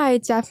 Yeah, I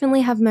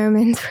definitely have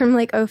moments where I'm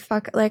like, oh,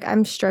 fuck, like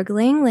I'm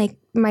struggling. Like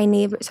my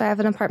neighbor, so I have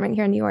an apartment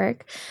here in New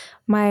York.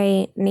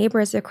 My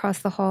neighbors across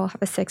the hall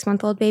have a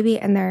 6-month-old baby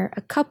and they're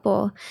a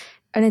couple.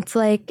 And it's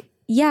like,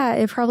 yeah,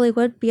 it probably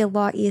would be a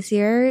lot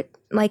easier.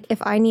 Like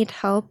if I need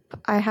help,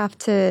 I have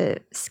to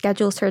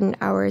schedule certain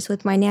hours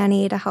with my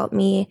nanny to help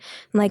me.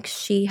 Like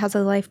she has a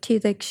life too,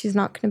 like she's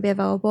not going to be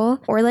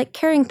available. Or like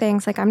carrying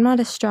things, like I'm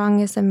not as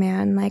strong as a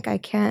man. Like I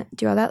can't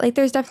do all that. Like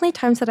there's definitely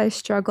times that I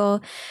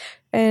struggle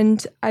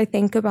and I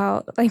think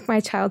about like my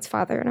child's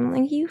father and I'm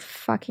like, you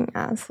fucking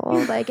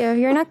asshole. Like if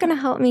you're not going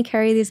to help me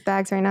carry these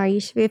bags right now, you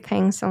should be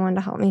paying someone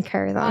to help me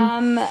carry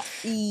them.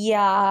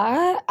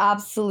 Yeah,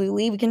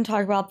 absolutely. We can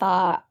talk about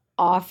that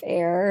off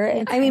air.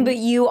 Okay. I mean, but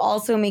you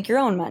also make your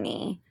own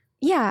money.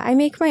 Yeah, I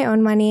make my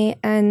own money.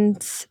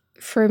 And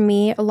for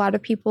me, a lot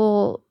of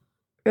people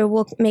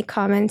will make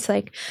comments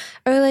like,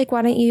 oh, like,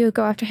 why don't you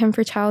go after him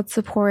for child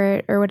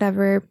support or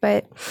whatever?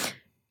 But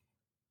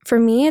for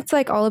me, it's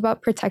like all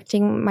about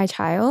protecting my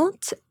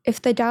child.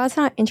 If the dad's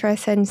not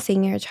interested in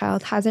seeing your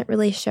child, hasn't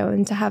really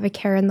shown to have a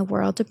care in the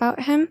world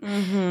about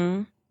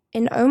him,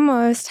 and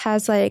almost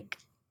has like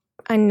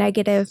a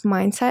negative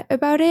mindset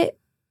about it,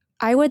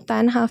 I would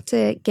then have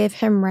to give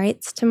him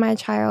rights to my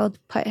child,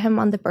 put him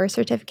on the birth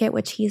certificate,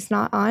 which he's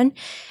not on,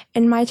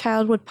 and my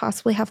child would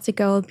possibly have to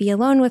go be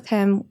alone with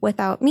him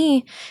without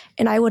me,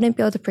 and I wouldn't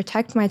be able to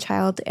protect my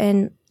child.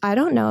 And I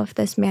don't know if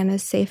this man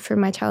is safe for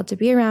my child to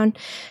be around.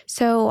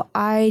 So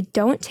I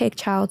don't take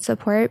child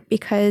support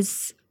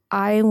because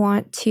I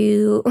want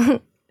to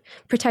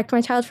protect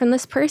my child from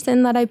this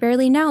person that I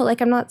barely know.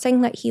 Like, I'm not saying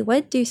that he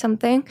would do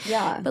something.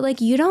 Yeah. But, like,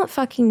 you don't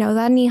fucking know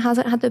that, and he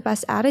hasn't had the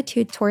best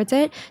attitude towards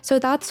it. So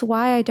that's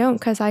why I don't,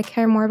 because I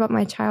care more about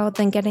my child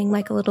than getting,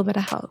 like, a little bit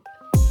of help.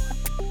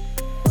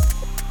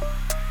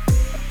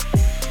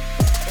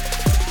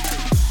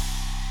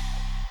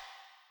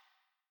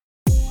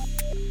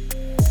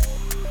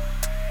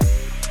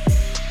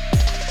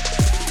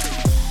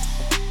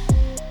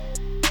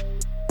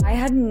 I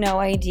had no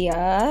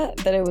idea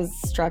that it was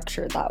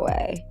structured that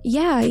way.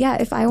 Yeah.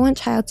 If I want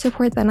child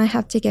support, then I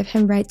have to give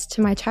him rights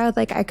to my child.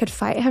 Like, I could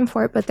fight him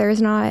for it, but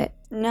there's not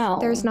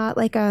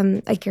like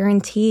a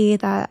guarantee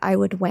that I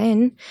would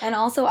win. And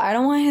also, I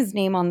don't want his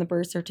name on the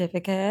birth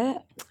certificate.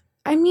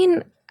 I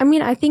mean,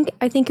 I think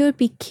it would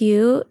be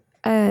cute.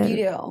 You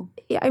do?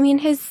 Yeah, I mean,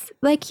 I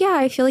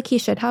feel like he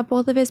should have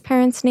both of his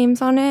parents'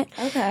 names on it.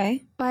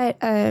 Okay. But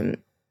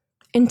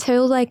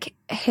until, like,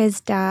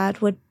 his dad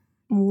would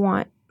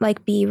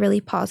be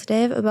really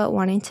positive about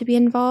wanting to be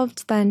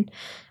involved, then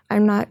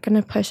I'm not going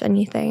to push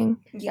anything.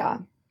 Yeah.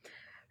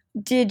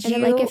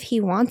 If he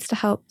wants to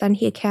help, then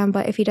he can.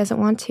 But if he doesn't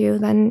want to,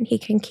 then he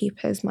can keep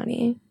his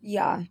money.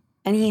 Yeah.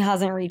 And he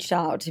hasn't reached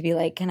out to be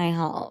like, can I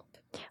help?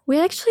 We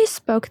actually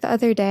spoke the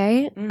other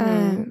day.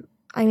 Mm-hmm.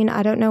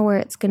 I don't know where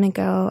it's going to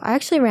go. I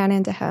actually ran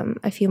into him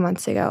a few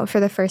months ago for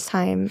the first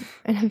time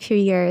in a few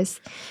years.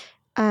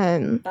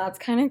 That's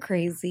kind of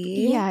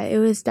crazy. Yeah, it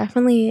was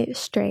definitely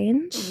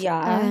strange.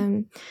 Yeah.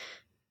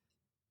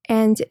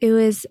 And it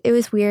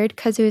was weird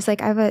because it was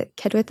like, I have a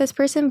kid with this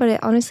person, but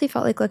it honestly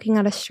felt like looking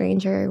at a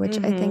stranger, which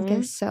I think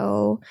is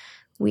so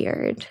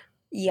weird.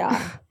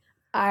 Yeah.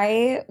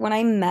 When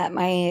I met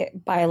my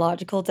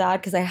biological dad,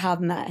 because I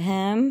have met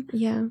him,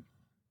 yeah,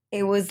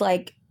 it was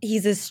like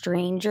he's a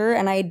stranger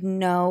and I had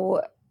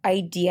no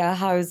idea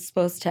how I was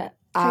supposed to act.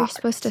 How you're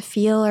supposed to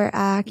feel or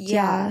act.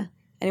 Yeah.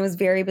 And it was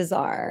very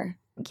bizarre.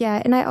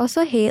 Yeah, and I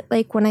also hate,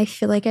 like, when I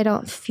feel like I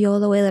don't feel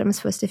the way that I'm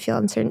supposed to feel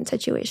in certain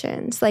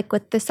situations, like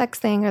with the sex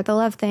thing or the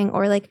love thing,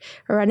 or like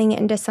running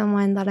into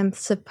someone that I'm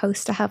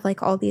supposed to have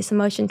like all these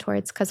emotion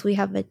towards because we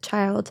have a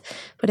child,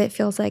 but it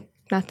feels like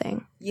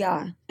nothing.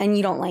 Yeah, and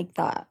you don't like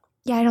that.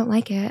 Yeah, I don't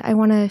like it. I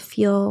want to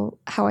feel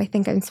how I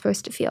think I'm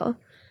supposed to feel.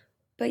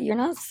 But you're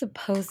not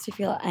supposed to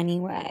feel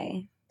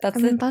anyway. That's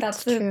true.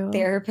 The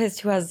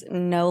therapist who has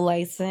no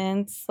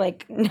license,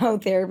 like no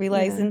therapy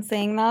license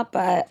saying that,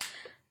 but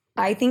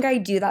I think I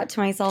do that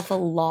to myself a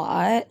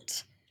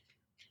lot,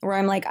 where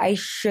I'm like, I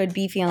should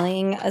be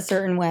feeling a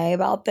certain way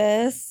about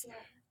this,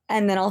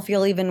 and then I'll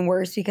feel even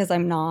worse because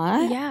I'm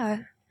not. Yeah.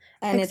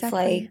 And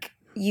exactly. It's like,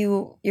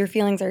 your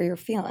feelings are your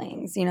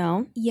feelings, you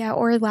know? Yeah,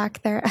 or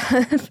lack thereof.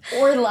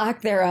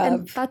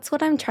 And that's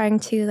what I'm trying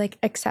to, like,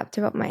 accept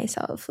about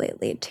myself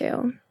lately,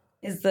 too.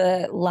 Is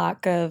the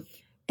lack of...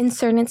 In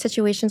certain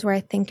situations where I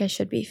think I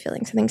should be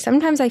feeling something.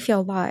 Sometimes I feel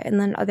a lot, and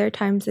then other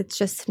times it's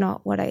just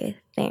not what I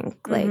think.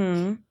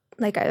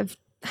 Like I've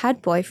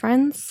had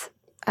boyfriends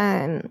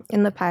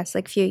in the past,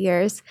 like, few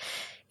years,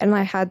 and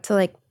I had to,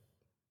 like,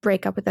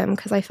 break up with them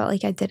because I felt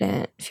like I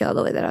didn't feel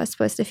the way that I was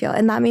supposed to feel.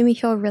 And that made me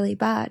feel really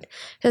bad.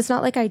 It's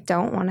not like I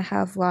don't want to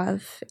have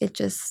love. It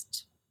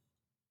just...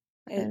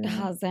 It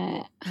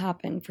hasn't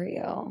happened for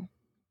you.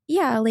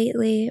 Yeah,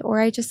 lately. Or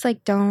I just,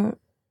 like, don't...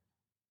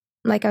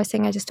 Like I was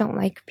saying, I just don't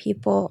like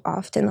people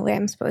often the way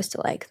I'm supposed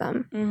to like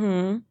them.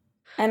 Mm-hmm.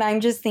 And I'm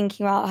just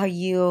thinking about how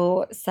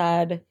you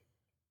said,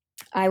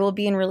 I will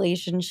be in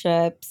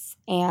relationships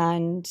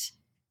and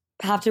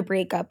have to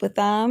break up with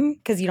them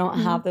because you don't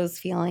have those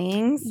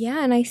feelings.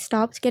 Yeah, and I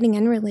stopped getting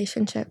in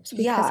relationships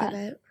because of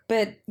it.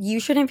 But you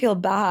shouldn't feel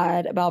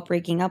bad about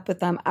breaking up with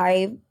them.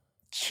 I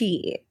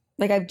cheat.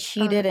 Like, I've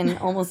cheated in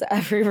almost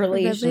every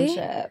relationship.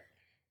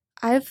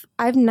 Really?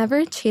 I've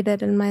never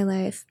cheated in my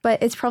life,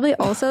 but it's probably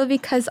also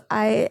because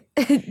I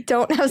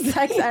don't have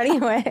sex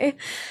anyway.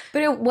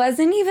 But it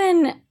wasn't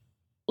even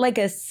like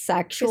a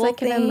sexual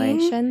thing. It was like an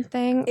emotion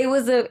thing. It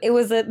was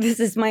a this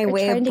is my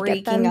way of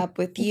breaking up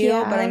with you,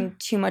 but I'm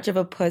too much of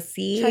a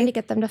pussy. Trying to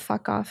get them to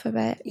fuck off a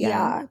bit.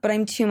 Yeah, but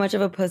I'm too much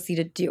of a pussy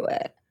to do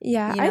it.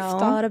 Yeah, you know? I've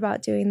thought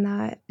about doing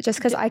that just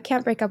because I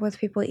can't break up with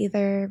people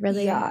either,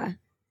 really. Yeah.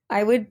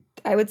 I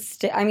would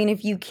stick. I mean,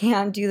 if you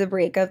can't do the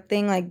breakup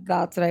thing, like,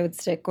 that's what I would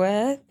stick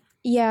with.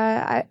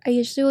 Yeah, I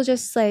usually will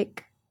just,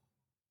 like,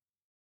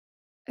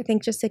 I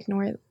think just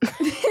ignore it.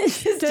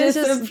 just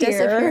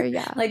disappear.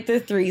 Yeah. Like the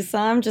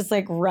threesome, just,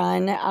 like,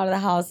 run out of the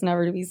house,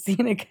 never to be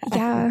seen again.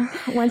 Yeah.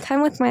 One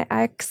time with my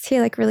ex, he,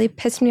 like, really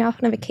pissed me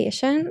off on a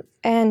vacation.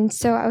 And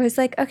so I was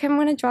like, okay, I'm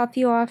going to drop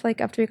you off, like,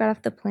 after we got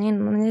off the plane.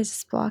 And then I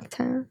just blocked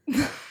him.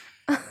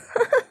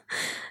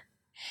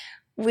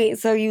 Wait,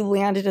 so you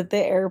landed at the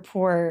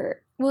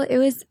airport? Well, it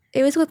was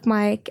with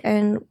Mike,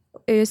 and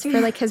it was for,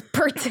 like, his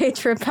birthday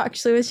trip,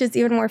 actually. It was just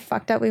even more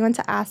fucked up. We went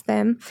to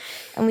Aspen,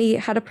 and we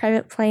had a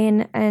private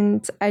plane,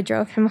 and I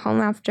drove him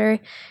home after.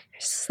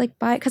 Just like,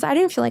 bye, because I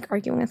didn't feel like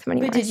arguing with him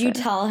anymore. But did you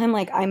tell him,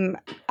 like, I'm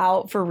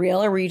out for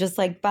real, or were you just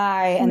like,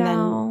 bye, and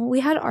then we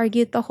had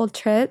argued the whole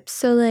trip,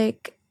 so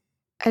like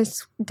I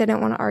just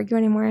didn't want to argue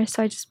anymore,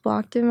 so I just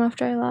blocked him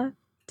after I left.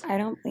 I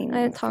don't blame you.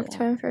 I didn't talk to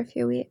him for a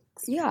few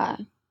weeks. Yeah.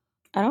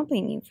 I don't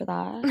blame you for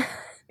that.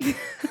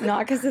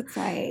 Not because it's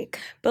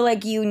like, but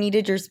like you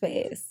needed your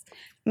space.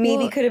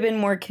 Maybe could have been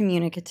more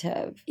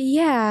communicative.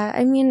 Yeah,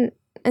 I mean,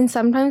 and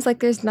sometimes like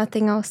there's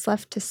nothing else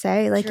left to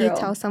say. Like True. you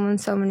tell someone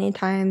so many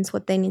times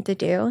what they need to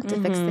do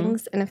to fix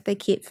things, and if they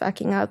keep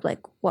fucking up, like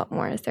what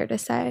more is there to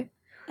say?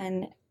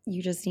 And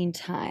you just need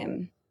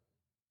time.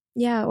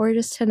 Yeah, or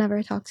just to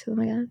never talk to them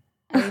again.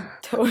 I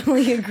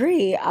totally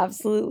agree.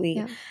 Absolutely.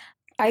 Yeah.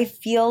 I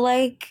feel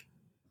like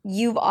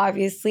you've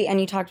obviously, and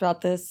you talked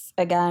about this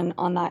again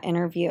on that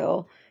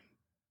interview,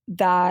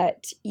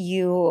 that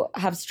you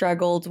have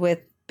struggled with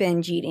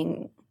binge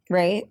eating,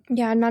 right?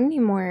 Yeah, not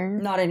anymore.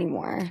 Not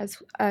anymore.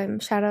 Because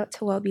shout out to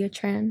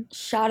Wellbutrin.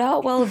 Shout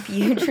out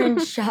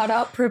Wellbutrin. Shout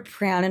out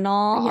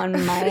Propranolol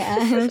on my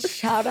end.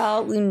 Shout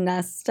out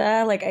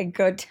Lunesta. Like I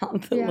go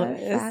down the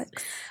list.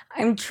 Facts.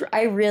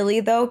 I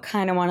really though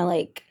kind of want to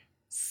like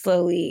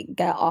slowly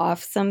get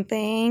off some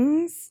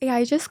things. Yeah,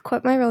 I just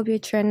quit my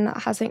Wellbutrin.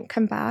 It hasn't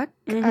come back.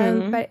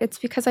 But it's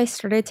because I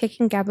started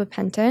taking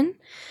gabapentin,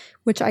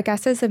 which I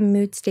guess is a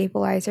mood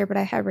stabilizer, but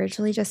I had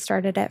originally just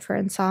started it for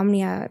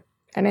insomnia.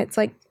 And it's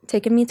like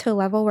taken me to a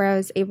level where I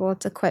was able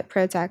to quit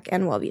Prozac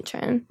and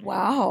Wellbutrin.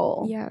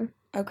 Wow. Yeah.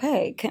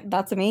 Okay.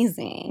 That's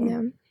amazing.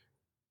 Yeah.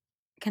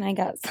 Can I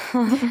get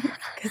some?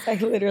 Because I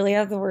literally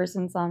have the worst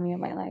insomnia in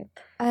my life.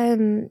 I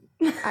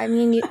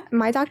mean,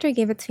 my doctor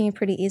gave it to me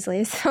pretty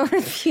easily. So in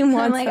a few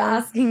months, I'm like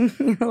asking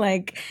you,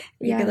 like,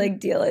 you could like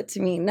deal it to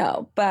me.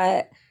 No,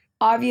 but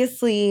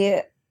obviously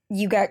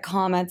you get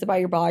comments about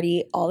your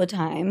body all the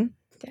time.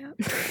 Yeah.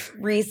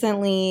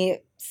 Recently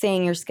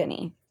saying you're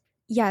skinny.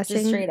 Yes.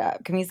 Just straight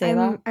up. Can we say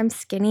that? I'm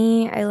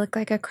skinny. I look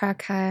like a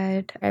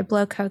crackhead. I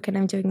blow coke and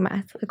I'm doing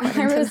meth.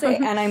 I would say,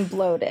 and I'm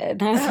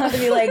bloated. I was about to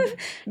be like,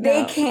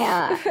 they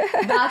can't.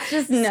 That's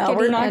just, no, skinny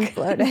we're not and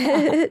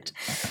bloated.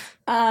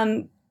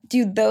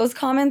 Do those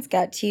comments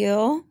get to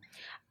you?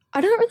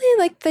 I don't really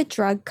like the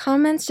drug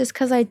comments just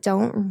because I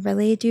don't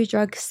really do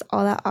drugs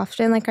all that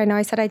often. Like I know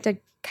I said I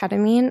did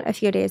ketamine a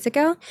few days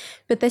ago,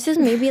 but this is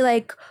maybe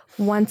like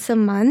once a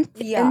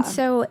month. Yeah. And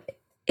so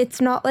it's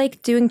not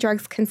like doing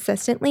drugs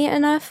consistently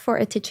enough for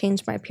it to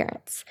change my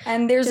appearance.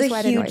 And there's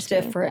a huge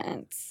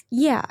difference.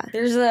 Yeah.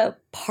 There's a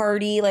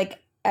party like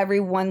every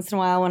once in a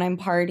while when I'm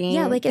partying.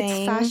 Yeah, like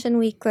it's fashion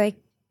week. Like,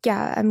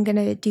 yeah, I'm going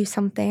to do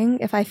something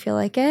if I feel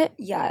like it.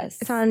 Yes.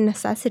 It's not a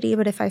necessity,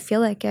 but if I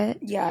feel like it.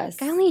 Yes.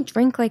 I only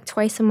drink like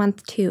twice a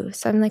month too.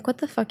 So I'm like, what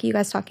the fuck are you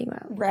guys talking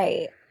about?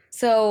 Right.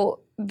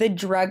 So the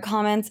drug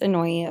comments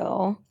annoy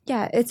you.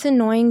 Yeah, it's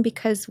annoying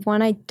because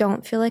one, I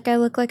don't feel like I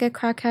look like a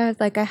crackhead.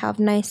 Like I have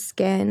nice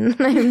skin.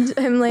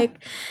 I'm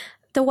like,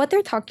 what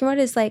they're talking about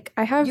is like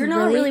I have. You're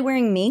not really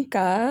wearing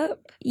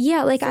makeup.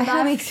 Yeah, like so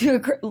that makes you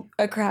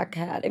a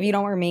crackhead if you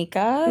don't wear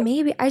makeup.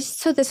 Maybe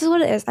so this is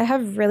what it is. I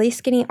have really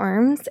skinny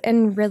arms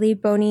and really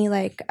bony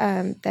like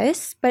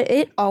this, but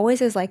it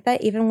always is like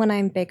that even when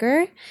I'm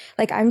bigger.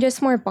 Like I'm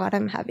just more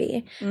bottom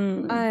heavy.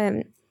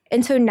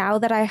 And so now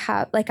that I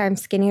have, like, I'm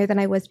skinnier than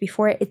I was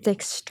before, it's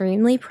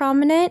extremely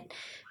prominent.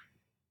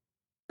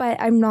 But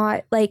I'm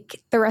not,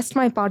 like, the rest of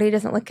my body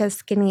doesn't look as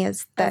skinny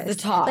as this. The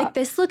top. Like,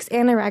 this looks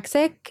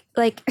anorexic.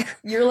 Like,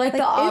 you're like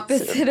the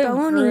opposite of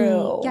bony.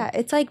 Drew. Yeah,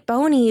 it's like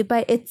bony,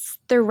 but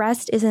the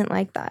rest isn't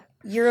like that.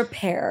 You're a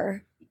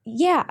pear.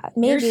 Yeah,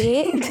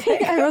 maybe.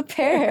 I'm a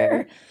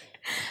pear.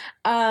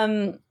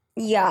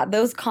 Yeah,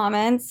 those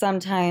comments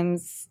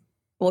sometimes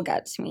will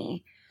get to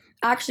me.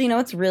 Actually, you know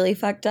what's really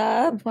fucked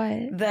up?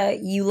 What?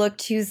 That you look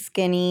too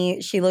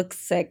skinny, she looks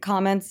sick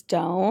comments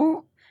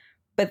don't.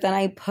 But then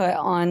I put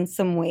on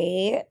some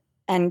weight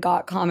and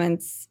got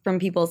comments from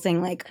people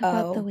saying like,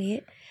 about the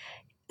weight.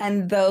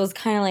 And those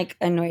kind of like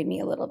annoyed me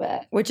a little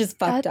bit, which is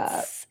fucked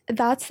up.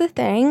 That's the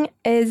thing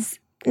is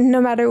no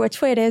matter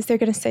which way it is, they're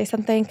going to say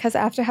something. Because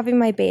after having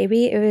my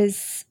baby,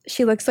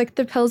 she looks like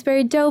the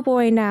Pillsbury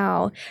Doughboy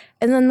now.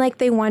 And then like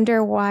they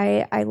wonder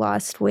why I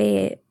lost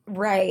weight.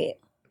 Right.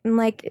 And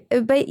like,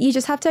 but you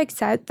just have to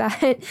accept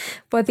that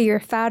whether you're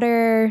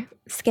fatter,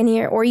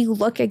 skinnier, or you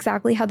look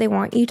exactly how they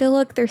want you to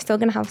look, they're still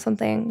going to have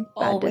something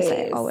bad to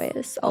say.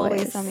 Always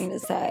something to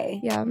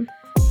say. Yeah.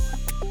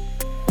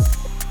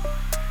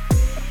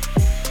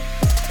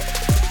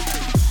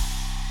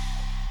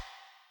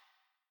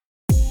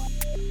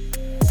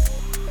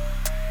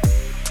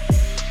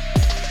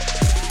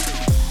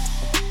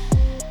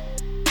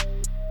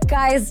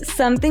 Guys,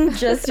 something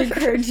just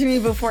occurred to me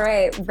before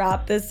I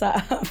wrap this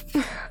up.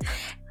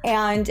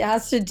 And it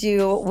has to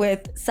do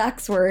with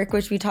sex work,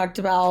 which we talked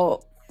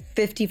about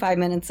 55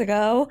 minutes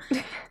ago.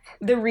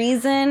 The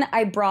reason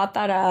I brought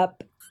that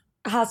up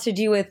has to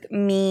do with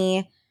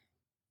me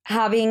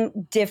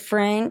having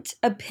different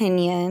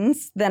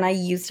opinions than I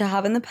used to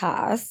have in the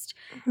past.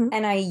 Mm-hmm.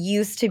 And I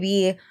used to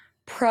be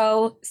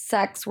pro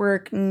sex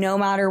work no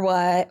matter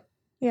what.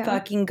 Yeah.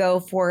 Fucking go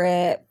for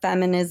it.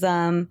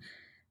 Feminism.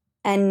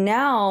 And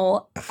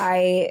now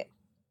I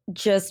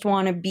just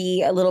want to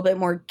be a little bit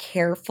more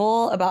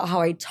careful about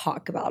how I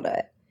talk about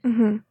it.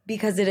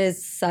 because it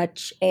is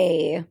such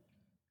a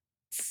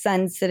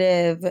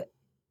sensitive,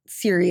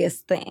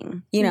 serious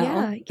thing, you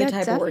know, the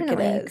type of work it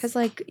is. Because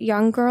like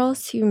young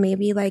girls who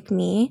maybe like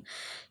me,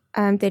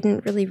 they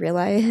didn't really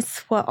realize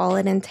what all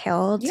it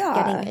entailed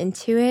getting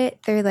into it.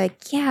 They're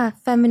like, yeah,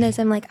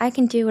 feminism, like I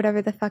can do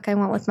whatever the fuck I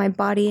want with my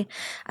body.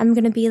 I'm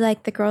going to be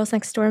like the girls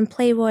next door in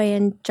Playboy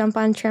and jump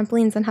on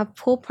trampolines and have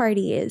pool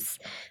parties.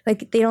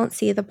 Like they don't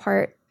see the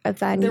part of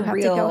that and you have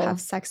to go have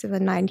sex with a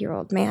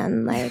 90-year-old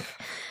man. Like,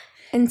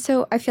 and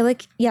so I feel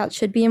like, yeah, it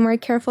should be a more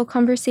careful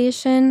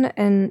conversation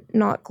and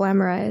not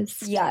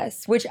glamorized.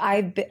 Yes, which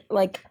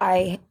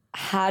I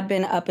had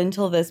been up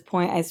until this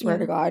point, I swear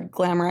to God,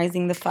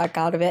 glamorizing the fuck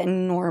out of it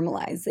and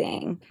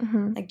normalizing.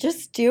 Like,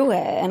 just do it.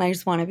 And I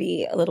just want to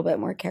be a little bit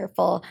more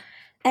careful.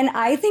 And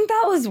I think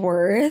that was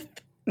worth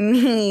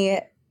me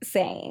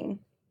saying.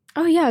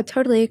 Oh, yeah,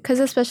 totally. Because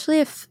especially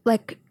if,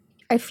 like,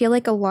 I feel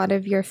like a lot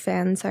of your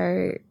fans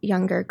are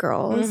younger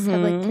girls,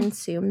 have, like,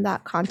 consumed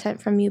that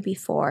content from you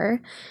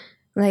before.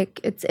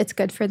 Like, it's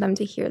good for them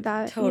to hear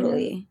that.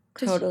 Totally. You know?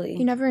 Totally.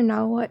 You never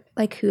know what,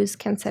 like, who's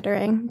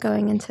considering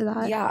going into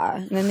that. Yeah.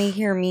 And then they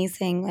hear me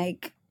saying,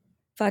 like,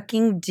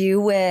 fucking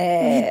do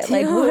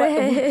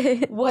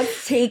it.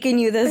 What's taking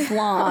you this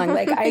long?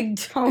 Like,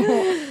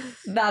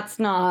 that's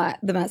not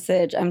the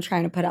message I'm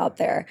trying to put out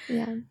there.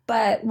 Yeah.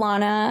 But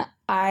Lana,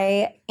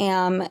 I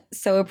am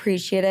so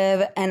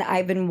appreciative and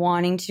I've been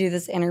wanting to do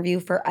this interview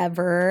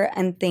forever.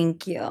 And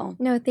thank you.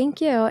 No, thank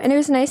you. And it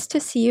was nice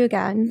to see you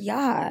again.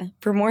 Yeah.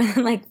 For more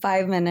than like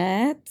 5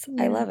 minutes.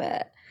 I love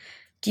it.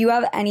 Do you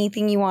have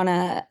anything you want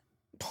to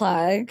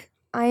plug?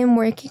 I am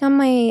working on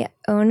my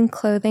own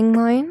clothing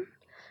line.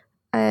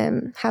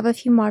 Have a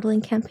few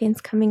modeling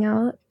campaigns coming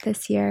out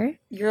this year.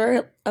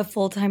 You're a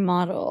full-time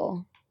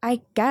model.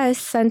 I guess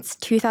since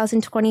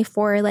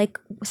 2024, like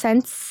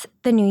since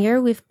the new year,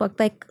 we've booked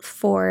like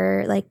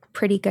 4 like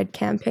pretty good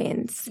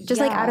campaigns. Just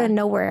like out of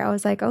nowhere. I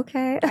was like,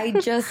 okay. I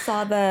just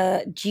saw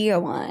the Gia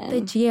one. The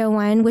Gia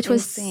one, which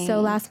was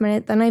so last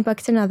minute. Then I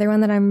booked another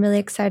one that I'm really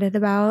excited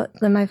about.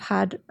 Then I've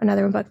had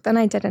another one booked. Then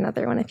I did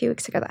another one a few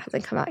weeks ago that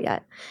hasn't come out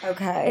yet.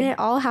 Okay. And it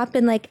all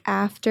happened like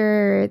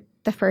after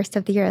the first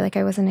of the year. Like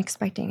I wasn't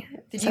expecting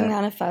it. Did you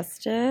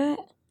manifest it?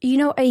 You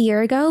know, a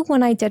year ago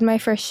when I did my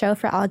first show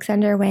for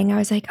Alexander Wang, I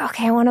was like,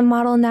 okay, I want to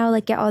model now,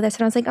 like get all this.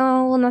 And I was like,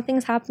 oh, well,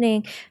 nothing's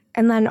happening.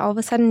 And then all of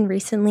a sudden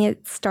recently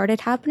it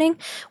started happening,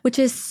 which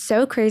is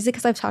so crazy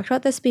because I've talked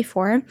about this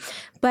before.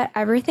 But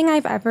everything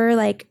I've ever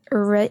like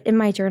written in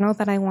my journal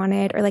that I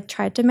wanted or like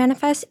tried to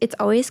manifest, it's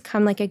always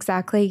come like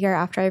exactly a year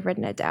after I've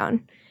written it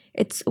down.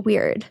 It's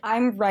weird.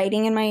 I'm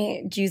writing in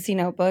my juicy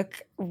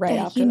notebook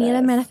after you need this.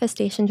 a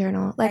manifestation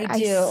journal. Like I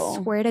do.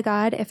 I swear to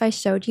God, if I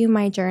showed you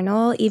my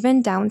journal,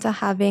 even down to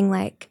having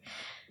like,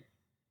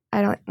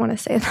 I don't want to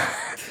say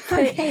that.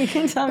 Okay, you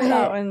can tell me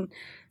that one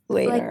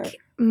later. Like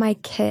my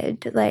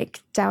kid,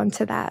 like down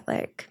to that,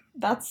 like.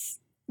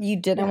 You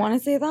didn't want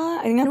to say that?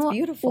 I think that's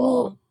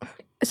beautiful. Well,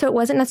 so it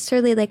wasn't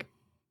necessarily like,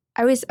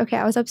 I was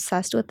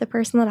obsessed with the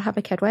person that I have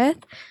a kid with.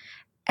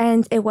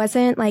 And it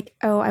wasn't like,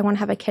 oh, I want to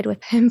have a kid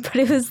with him, but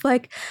it was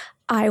like,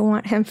 I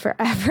want him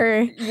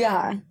forever.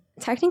 Yeah.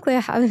 Technically, I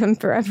have him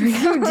forever.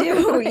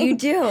 You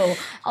do.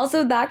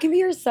 Also, that can be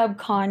your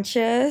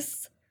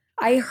subconscious.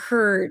 I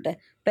heard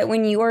that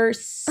when you are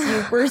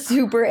super,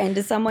 super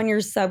into someone,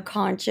 your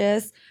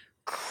subconscious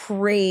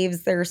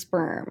craves their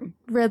sperm.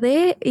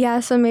 Really? Yeah,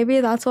 so maybe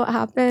that's what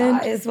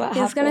happened. That is what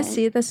happened. He's going to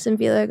see this and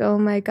be like, oh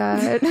my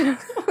God.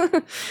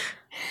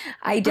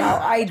 I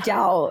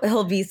doubt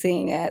he'll be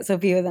seeing it.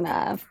 Sophia with an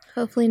F.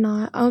 Hopefully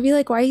not. I'll be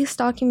like, why are you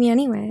stalking me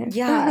anyway?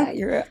 Yeah,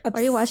 you're obsessed. Why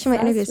are you watching my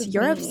interviews?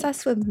 You're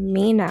obsessed with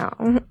me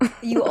now.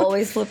 You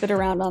always flip it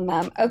around on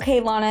them.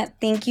 Okay, Lana,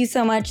 thank you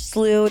so much,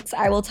 sleuths.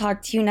 I will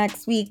talk to you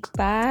next week.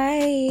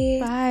 Bye.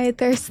 Bye.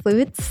 They're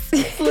sleuths.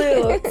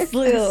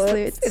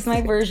 Sleuths. It's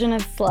my version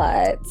of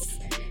sluts.